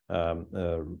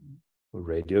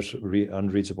radios,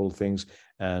 unreachable things,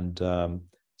 and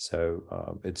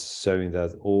so it's showing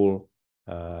that all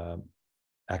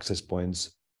access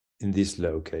points in this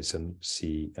location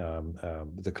see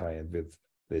the client with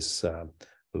this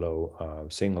low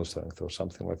signal strength or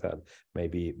something like that.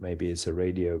 Maybe it's a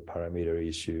radio parameter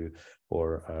issue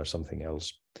or something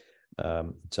else.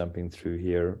 Jumping through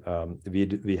here,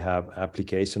 we have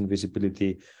application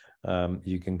visibility.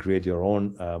 You can create your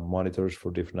own monitors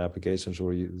for different applications,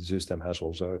 or the system has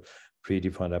also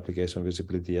predefined application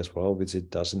visibility as well, which it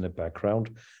does in the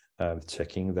background,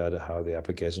 checking that how the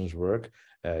applications work,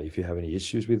 if you have any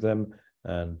issues with them.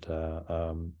 And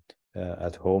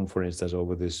at home, for instance,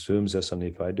 over this Zoom session,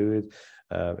 if I do it,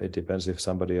 it depends if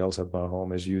somebody else at my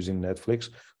home is using Netflix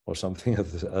or something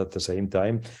at the same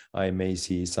time. I may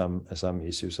see some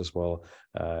issues as well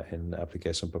in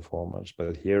application performance.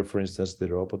 But here, for instance, the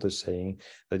robot is saying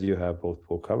that you have both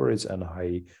poor coverage and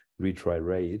high retry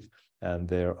rate, and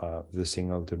there the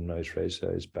signal to noise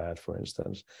ratio is bad, for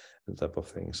instance, the type of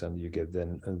things, and you get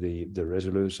then the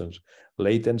resolutions.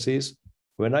 Latencies.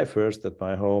 When I first at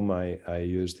my home, I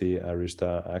used the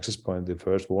Arista access point. The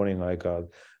first warning I got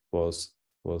was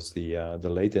the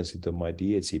latency to my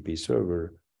DHCP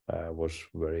server was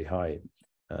very high,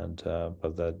 and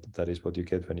but that is what you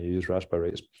get when you use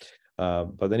Raspberries.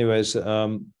 But anyways,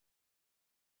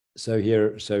 so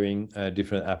here showing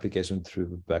different applications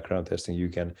through background testing. You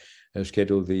can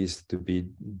schedule these to be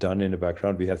done in the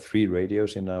background. We have 3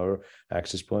 radios in our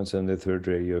access points, and the third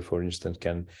radio, for instance,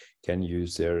 can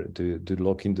use there to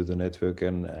log into the network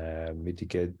and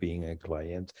mitigate being a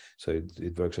client. So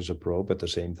it works as a probe at the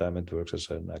same time it works as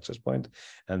an access point,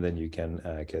 and then you can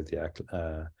get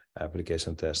the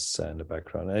application tests in the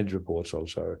background, and it reports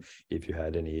also if you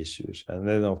had any issues. And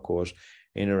then, of course,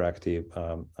 interactive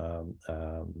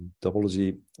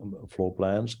topology floor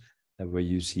plans, where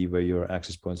you see where your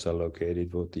access points are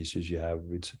located, what issues you have,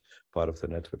 which part of the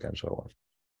network, and so on.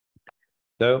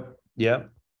 So yeah,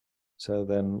 so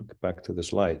then back to the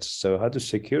slides. So how to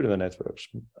secure the networks?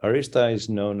 Arista is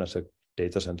known as a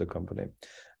data center company,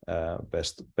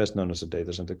 best known as a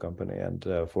data center company, and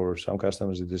for some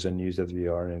customers it is a news that we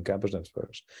are in campus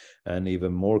networks, and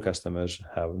even more customers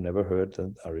have never heard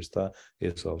that Arista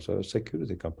is also a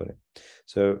security company.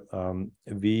 So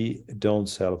we don't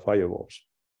sell firewalls.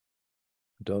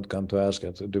 Don't come to ask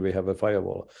us, do we have a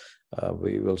firewall?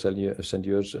 We will sell you a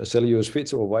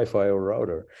switch or Wi-Fi or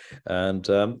router, and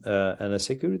a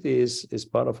security is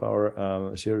part of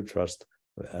our zero trust.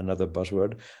 Another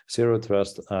buzzword, zero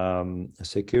trust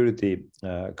security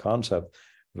concept,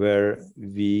 where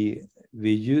we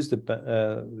use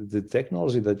the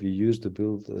technology that we use to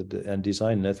build and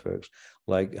design networks.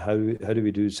 Like how do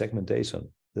we do segmentation?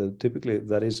 Typically,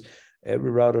 that is every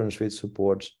router and switch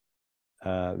supports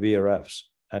VRFs,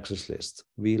 access lists,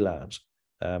 VLANs.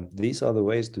 These are the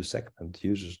ways to segment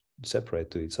users,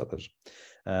 separate to each other.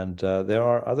 And there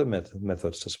are other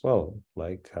methods as well,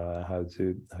 like how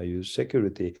to use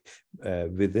security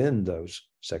within those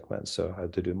segments. So how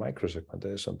to do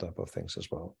micro-segmentation type of things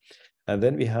as well. And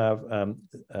then we have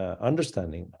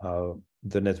understanding how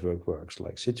the network works,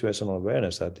 like situational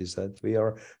awareness. That is that we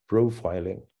are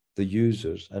profiling the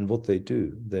users and what they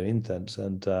do, their intents,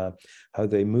 and how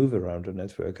they move around the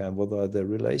network, and what are their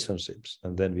relationships.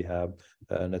 And then we have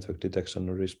network detection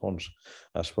and response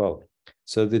as well.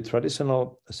 So the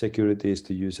traditional security is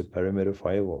to use a perimeter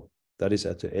firewall that is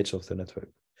at the edge of the network.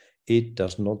 It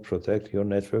does not protect your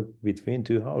network between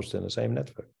two hosts in the same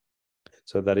network.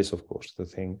 So that is, of course, the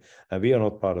thing. And we are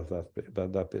not part of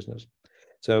that business.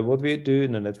 So what we do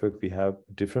in the network, we have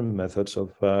different methods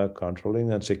of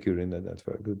controlling and securing the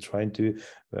network. We're trying to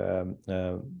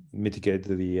mitigate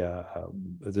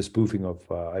the spoofing of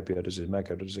IP addresses, MAC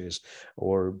addresses,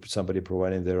 or somebody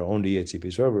providing their own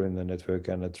DHCP server in the network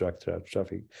and attract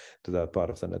traffic to that part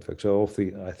of the network. So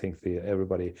I think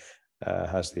everybody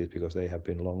has this because they have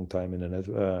been a long time in a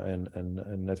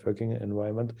networking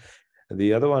environment.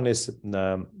 The other one is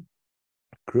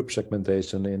group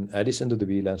segmentation in addition to the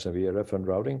VLANs and VRF and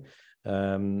routing.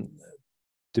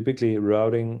 Typically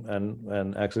routing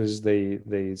and access,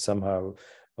 they somehow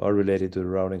are related to the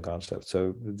routing concept.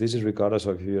 So this is regardless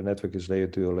of if your network is layer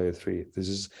 2 or layer 3. This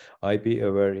is IP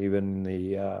aware even in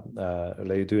the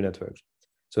layer 2 networks.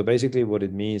 So basically what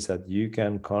it means that you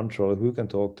can control who can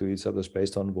talk to each other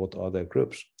based on what are their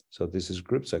groups. So this is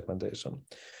group segmentation.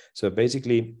 So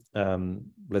basically,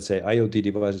 let's say IoT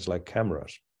devices like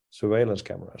cameras, surveillance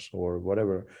cameras, or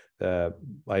whatever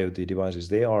IoT devices,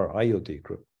 they are IoT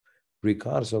group.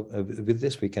 Regardless of, with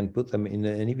this, we can put them in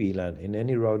any VLAN, in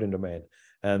any routing domain,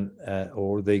 and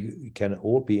or they can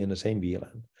all be in the same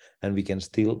VLAN, and we can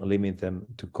still limit them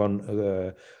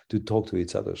to talk to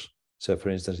each other. So for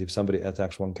instance, if somebody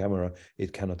attacks one camera,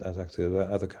 it cannot attack the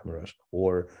other cameras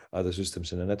or other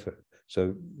systems in the network.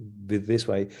 So with this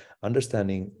way,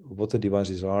 understanding what the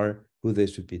devices are, who they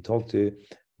should be talked to,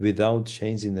 without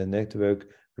changing the network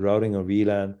routing or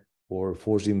VLAN or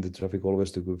forcing the traffic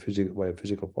always to go via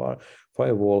physical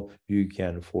firewall, you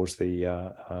can force the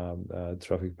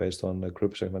traffic based on the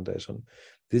group segmentation.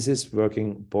 This is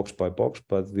working box by box,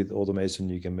 but with automation,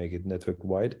 you can make it network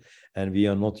wide. And we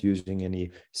are not using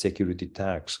any security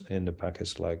tags in the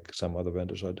package like some other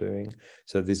vendors are doing.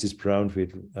 So this is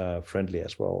brownfield friendly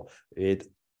as well. It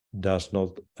does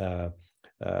not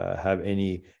have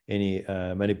any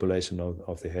manipulation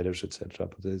of the headers, etc.,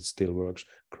 but it still works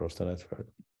across the network.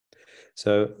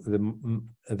 So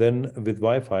then with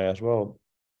Wi-Fi as well,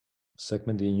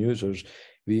 segmenting users,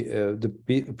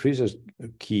 the previous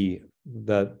key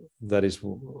that is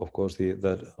of course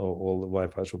that all the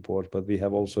Wi-Fi support, but we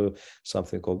have also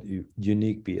something called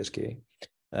unique PSK,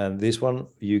 and this one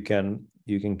you can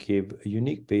give a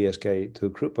unique PSK to a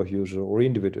group of users or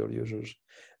individual users,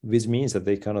 which means that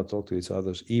they cannot talk to each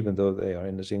other even though they are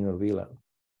in a single VLAN.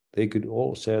 They could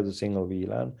all share the single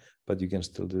VLAN, but you can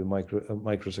still do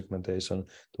micro segmentation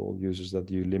to all users that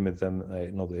you limit them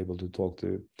not able to talk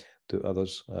to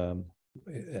others.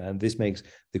 And this makes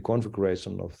the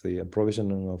configuration of the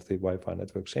provisioning of the Wi-Fi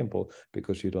network simple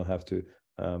because you don't have to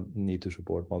need to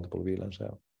support multiple VLANs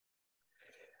now.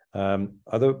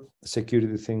 Other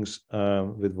security things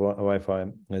with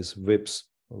Wi-Fi is WIPS,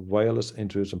 wireless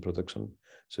intrusion protection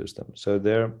system. So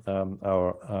there,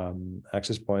 our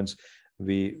access points,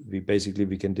 we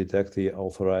can detect the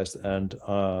authorized and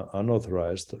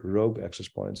unauthorized rogue access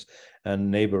points and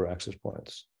neighbor access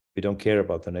points. We don't care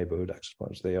about the neighborhood access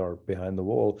points. They are behind the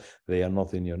wall. They are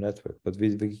not in your network, but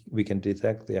we can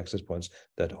detect the access points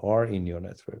that are in your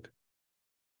network,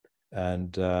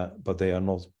 and but they are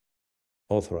not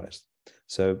authorized.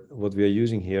 So what we are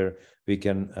using here, we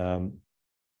can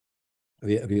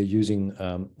we are using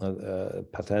a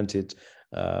patented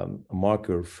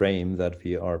marker frame that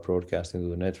we are broadcasting to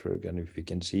the network, and if we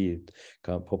can see it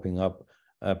popping up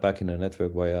back in the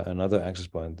network via another access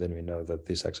point, then we know that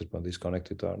this access point is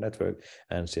connected to our network,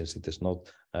 and since it is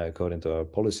not according to our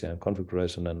policy and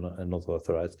configuration and not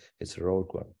authorized, it's a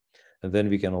rogue one. And then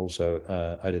we can also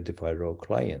identify rogue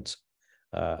clients.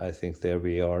 I think there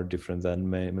we are different than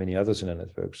many others in the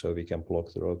network, so we can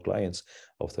block the rogue clients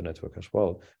of the network as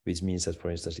well, which means that, for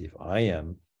instance, if I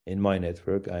am in my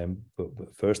network, I'm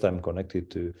connected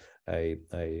to a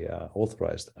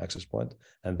authorized access point,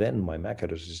 and then my MAC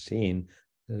address is seen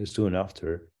soon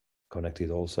after connected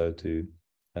also to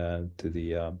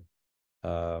the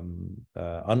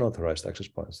unauthorized access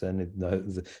points. Then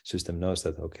the system knows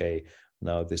that, okay,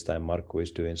 now this time Marco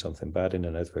is doing something bad in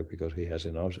the network because he has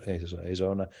his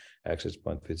own access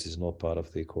point, which is not part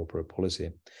of the corporate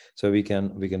policy. So we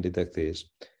can detect this.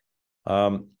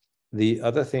 The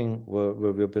other thing where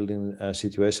we're building a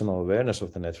situational awareness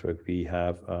of the network, we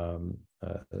have the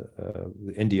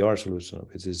NDR solution,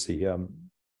 which is the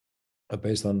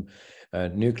based on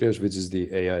Nucleus, which is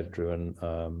the AI-driven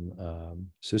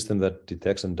system that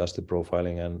detects and does the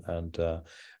profiling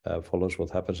and follows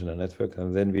what happens in a network.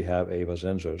 And then we have AVA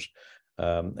sensors.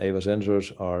 AVA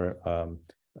sensors are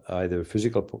either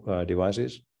physical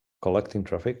devices collecting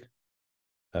traffic,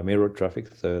 mirrored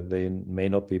traffic, so they may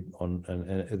not be on,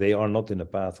 and they are not in a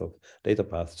path of data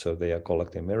path, so they are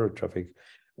collecting mirrored traffic,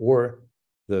 or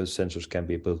those sensors can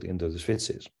be built into the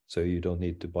switches, so you don't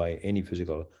need to buy any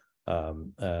physical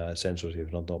sensors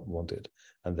if not wanted,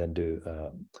 and then do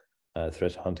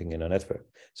threat hunting in a network.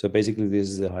 So basically, this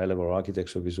is the high-level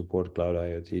architecture. We support cloud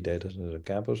IoT data center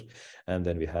campus, and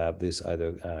then we have this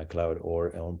either cloud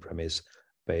or on-premise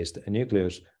based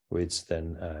Nucleus, which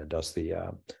then does the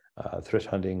threat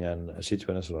hunting and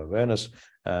situational awareness,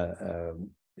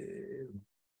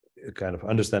 kind of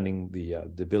understanding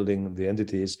the building, the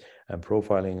entities, and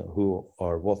profiling who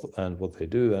are what and what they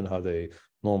do and how they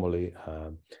normally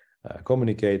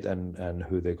communicate and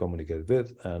who they communicate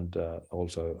with, and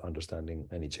also understanding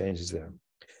any changes there.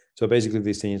 So basically,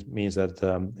 this means that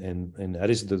in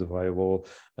addition to the firewall,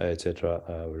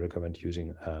 etc., we recommend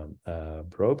using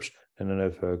probes in a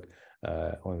network,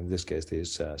 or in this case,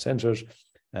 these sensors,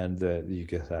 and you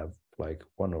can have like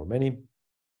one or many,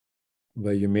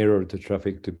 where you mirror the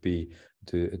traffic to be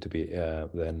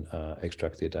then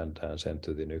extracted and sent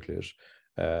to the Nucleus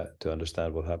to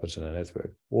understand what happens in a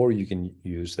network. Or you can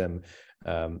use them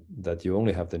that you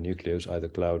only have the Nucleus, either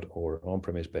cloud or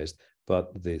on-premise based,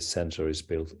 but the sensor is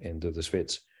built into the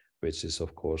switch, which is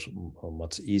of course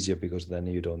much easier, because then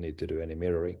you don't need to do any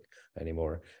mirroring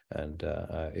anymore, and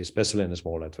especially in the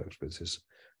small networks, which is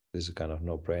this is kind of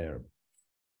no-brainer.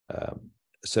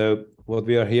 So what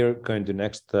we are here going to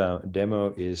next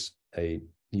demo is a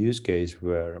use case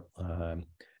where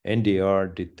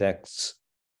NDR detects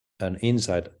an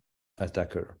inside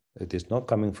attacker. It is not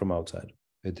coming from outside.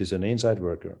 It is an inside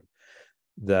worker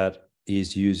that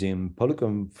is using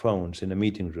Polycom phones in the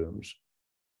meeting rooms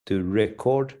to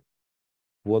record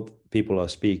what people are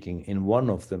speaking in one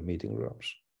of the meeting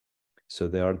rooms. So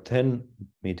there are 10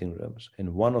 meeting rooms.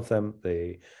 In one of them,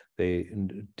 they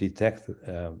detect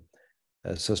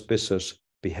suspicious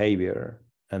behavior.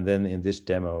 And then in this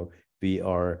demo, we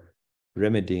are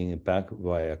remedying it back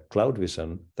via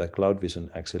CloudVision, that CloudVision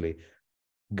actually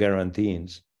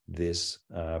guarantees these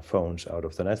phones out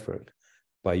of the network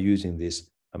by using this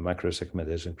macro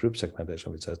segmentation, group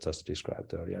segmentation, which I just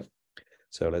described earlier.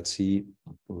 So let's see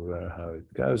how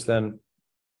it goes then.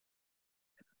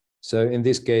 So in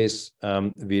this case,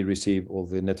 we receive all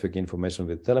the network information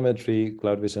with telemetry,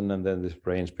 CloudVision, and then this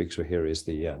brains picture here is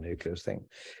the Nucleus thing.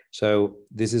 So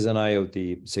this is an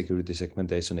IoT security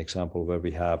segmentation example where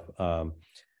we have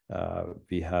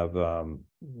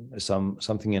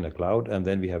something in a cloud, and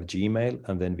then we have Gmail,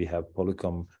 and then we have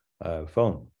Polycom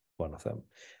phone, one of them.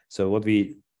 So what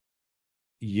we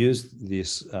use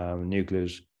this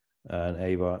Nucleus and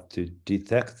AVA to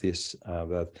detect this,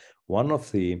 that one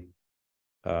of the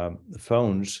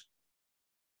phones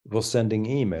was sending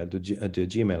email to a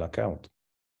Gmail account,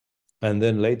 and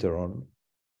then later on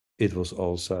it was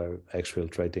also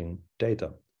exfiltrating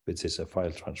data, which is a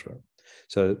file transfer.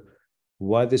 So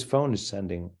why this phone is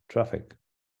sending traffic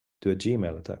to a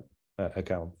Gmail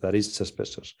account, that is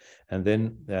suspicious, and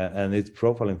then and it's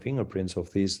profiling fingerprints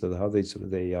of these, that how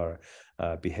they are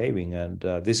behaving, and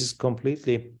this is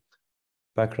completely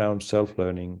background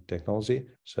self-learning technology.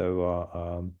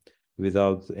 So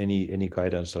without any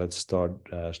guidance, let's start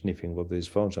sniffing what these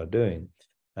phones are doing.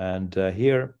 And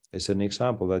here is an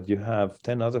example that you have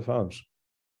 10 other phones,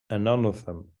 and none of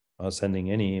them are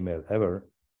sending any email ever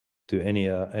to any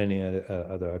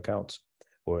other accounts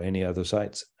or any other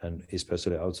sites, and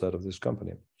especially outside of this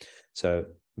company. So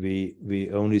we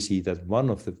only see that one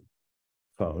of the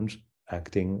phones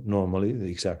acting normally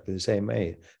exactly the same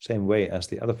way as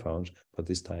the other phones, but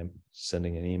this time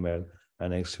sending an email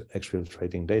and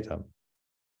exfiltrating data.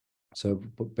 So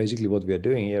basically what we are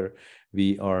doing here,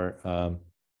 we are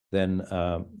then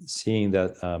seeing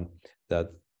that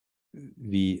that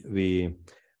we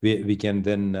can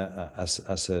then as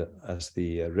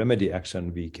the remedy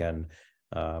action, we can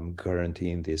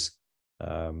guarantee this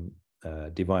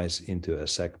device into a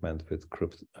segment with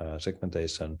group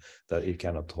segmentation that it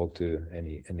cannot talk to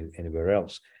anywhere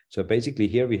else. So basically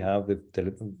here we have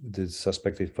the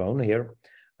suspected phone here,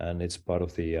 and it's part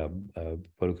of the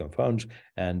Polycom phones,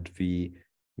 and we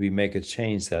make a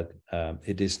change that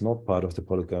it is not part of the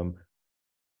Polycom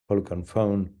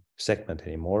phone segment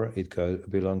anymore. It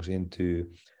belongs into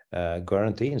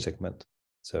guaranteeing segment.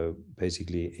 So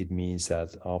basically it means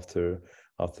that after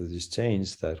this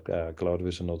change, that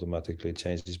CloudVision automatically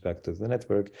changes back to the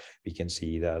network, we can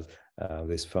see that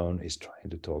this phone is trying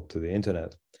to talk to the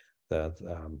internet, that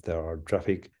there are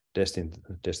traffic destined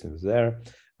there.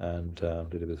 And a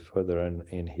little bit further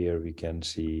in here, we can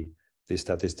see the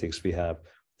statistics. We have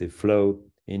the flow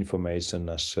information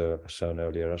as shown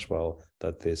earlier as well,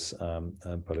 that this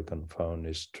Polygon phone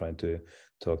is trying to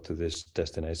talk to this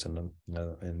destination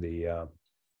in the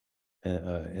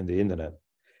internet.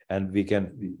 And we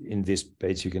can, in this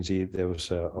page, you can see there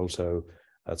was also,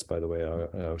 that's by the way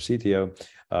our CTO,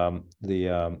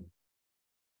 the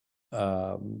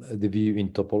view in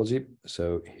topology.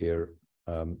 So here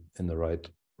in the right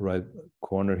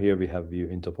corner here, we have view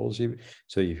in topology.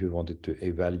 So if you wanted to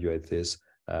evaluate this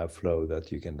flow,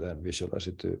 that you can then visualize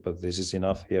it too. But this is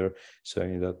enough here,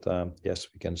 showing that yes,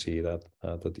 we can see that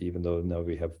that even though now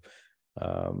we have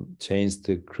changed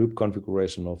the group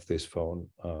configuration of this phone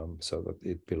so that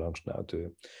it belongs now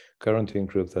to quarantine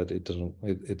group, that it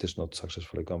is not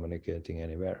successfully communicating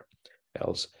anywhere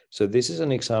else. So this is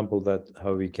an example that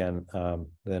how we can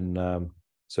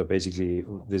so basically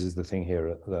this is the thing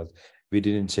here, that we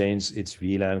didn't change its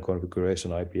VLAN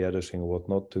configuration, IP addressing,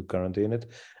 whatnot to quarantine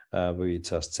it. We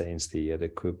just changed the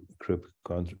group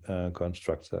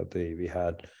construct that we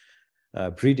had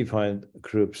predefined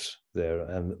groups there,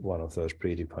 and one of those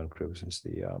predefined groups is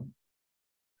the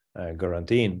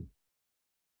quarantine,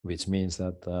 which means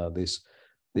that this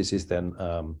is then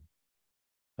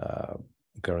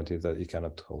guaranteed that it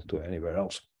cannot talk to anywhere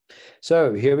else.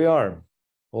 So here we are,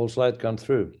 all slides gone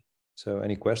through. So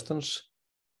any questions?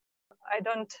 I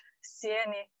don't see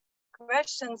any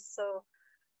questions. So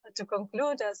to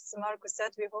conclude, as Markus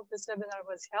said, we hope this webinar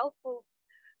was helpful.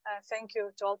 Thank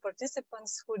you to all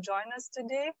participants who joined us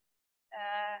today.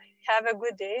 Have a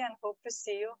good day and hope to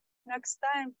see you next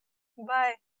time.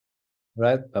 Bye.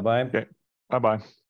 Right. Bye-bye. Okay. Bye-bye.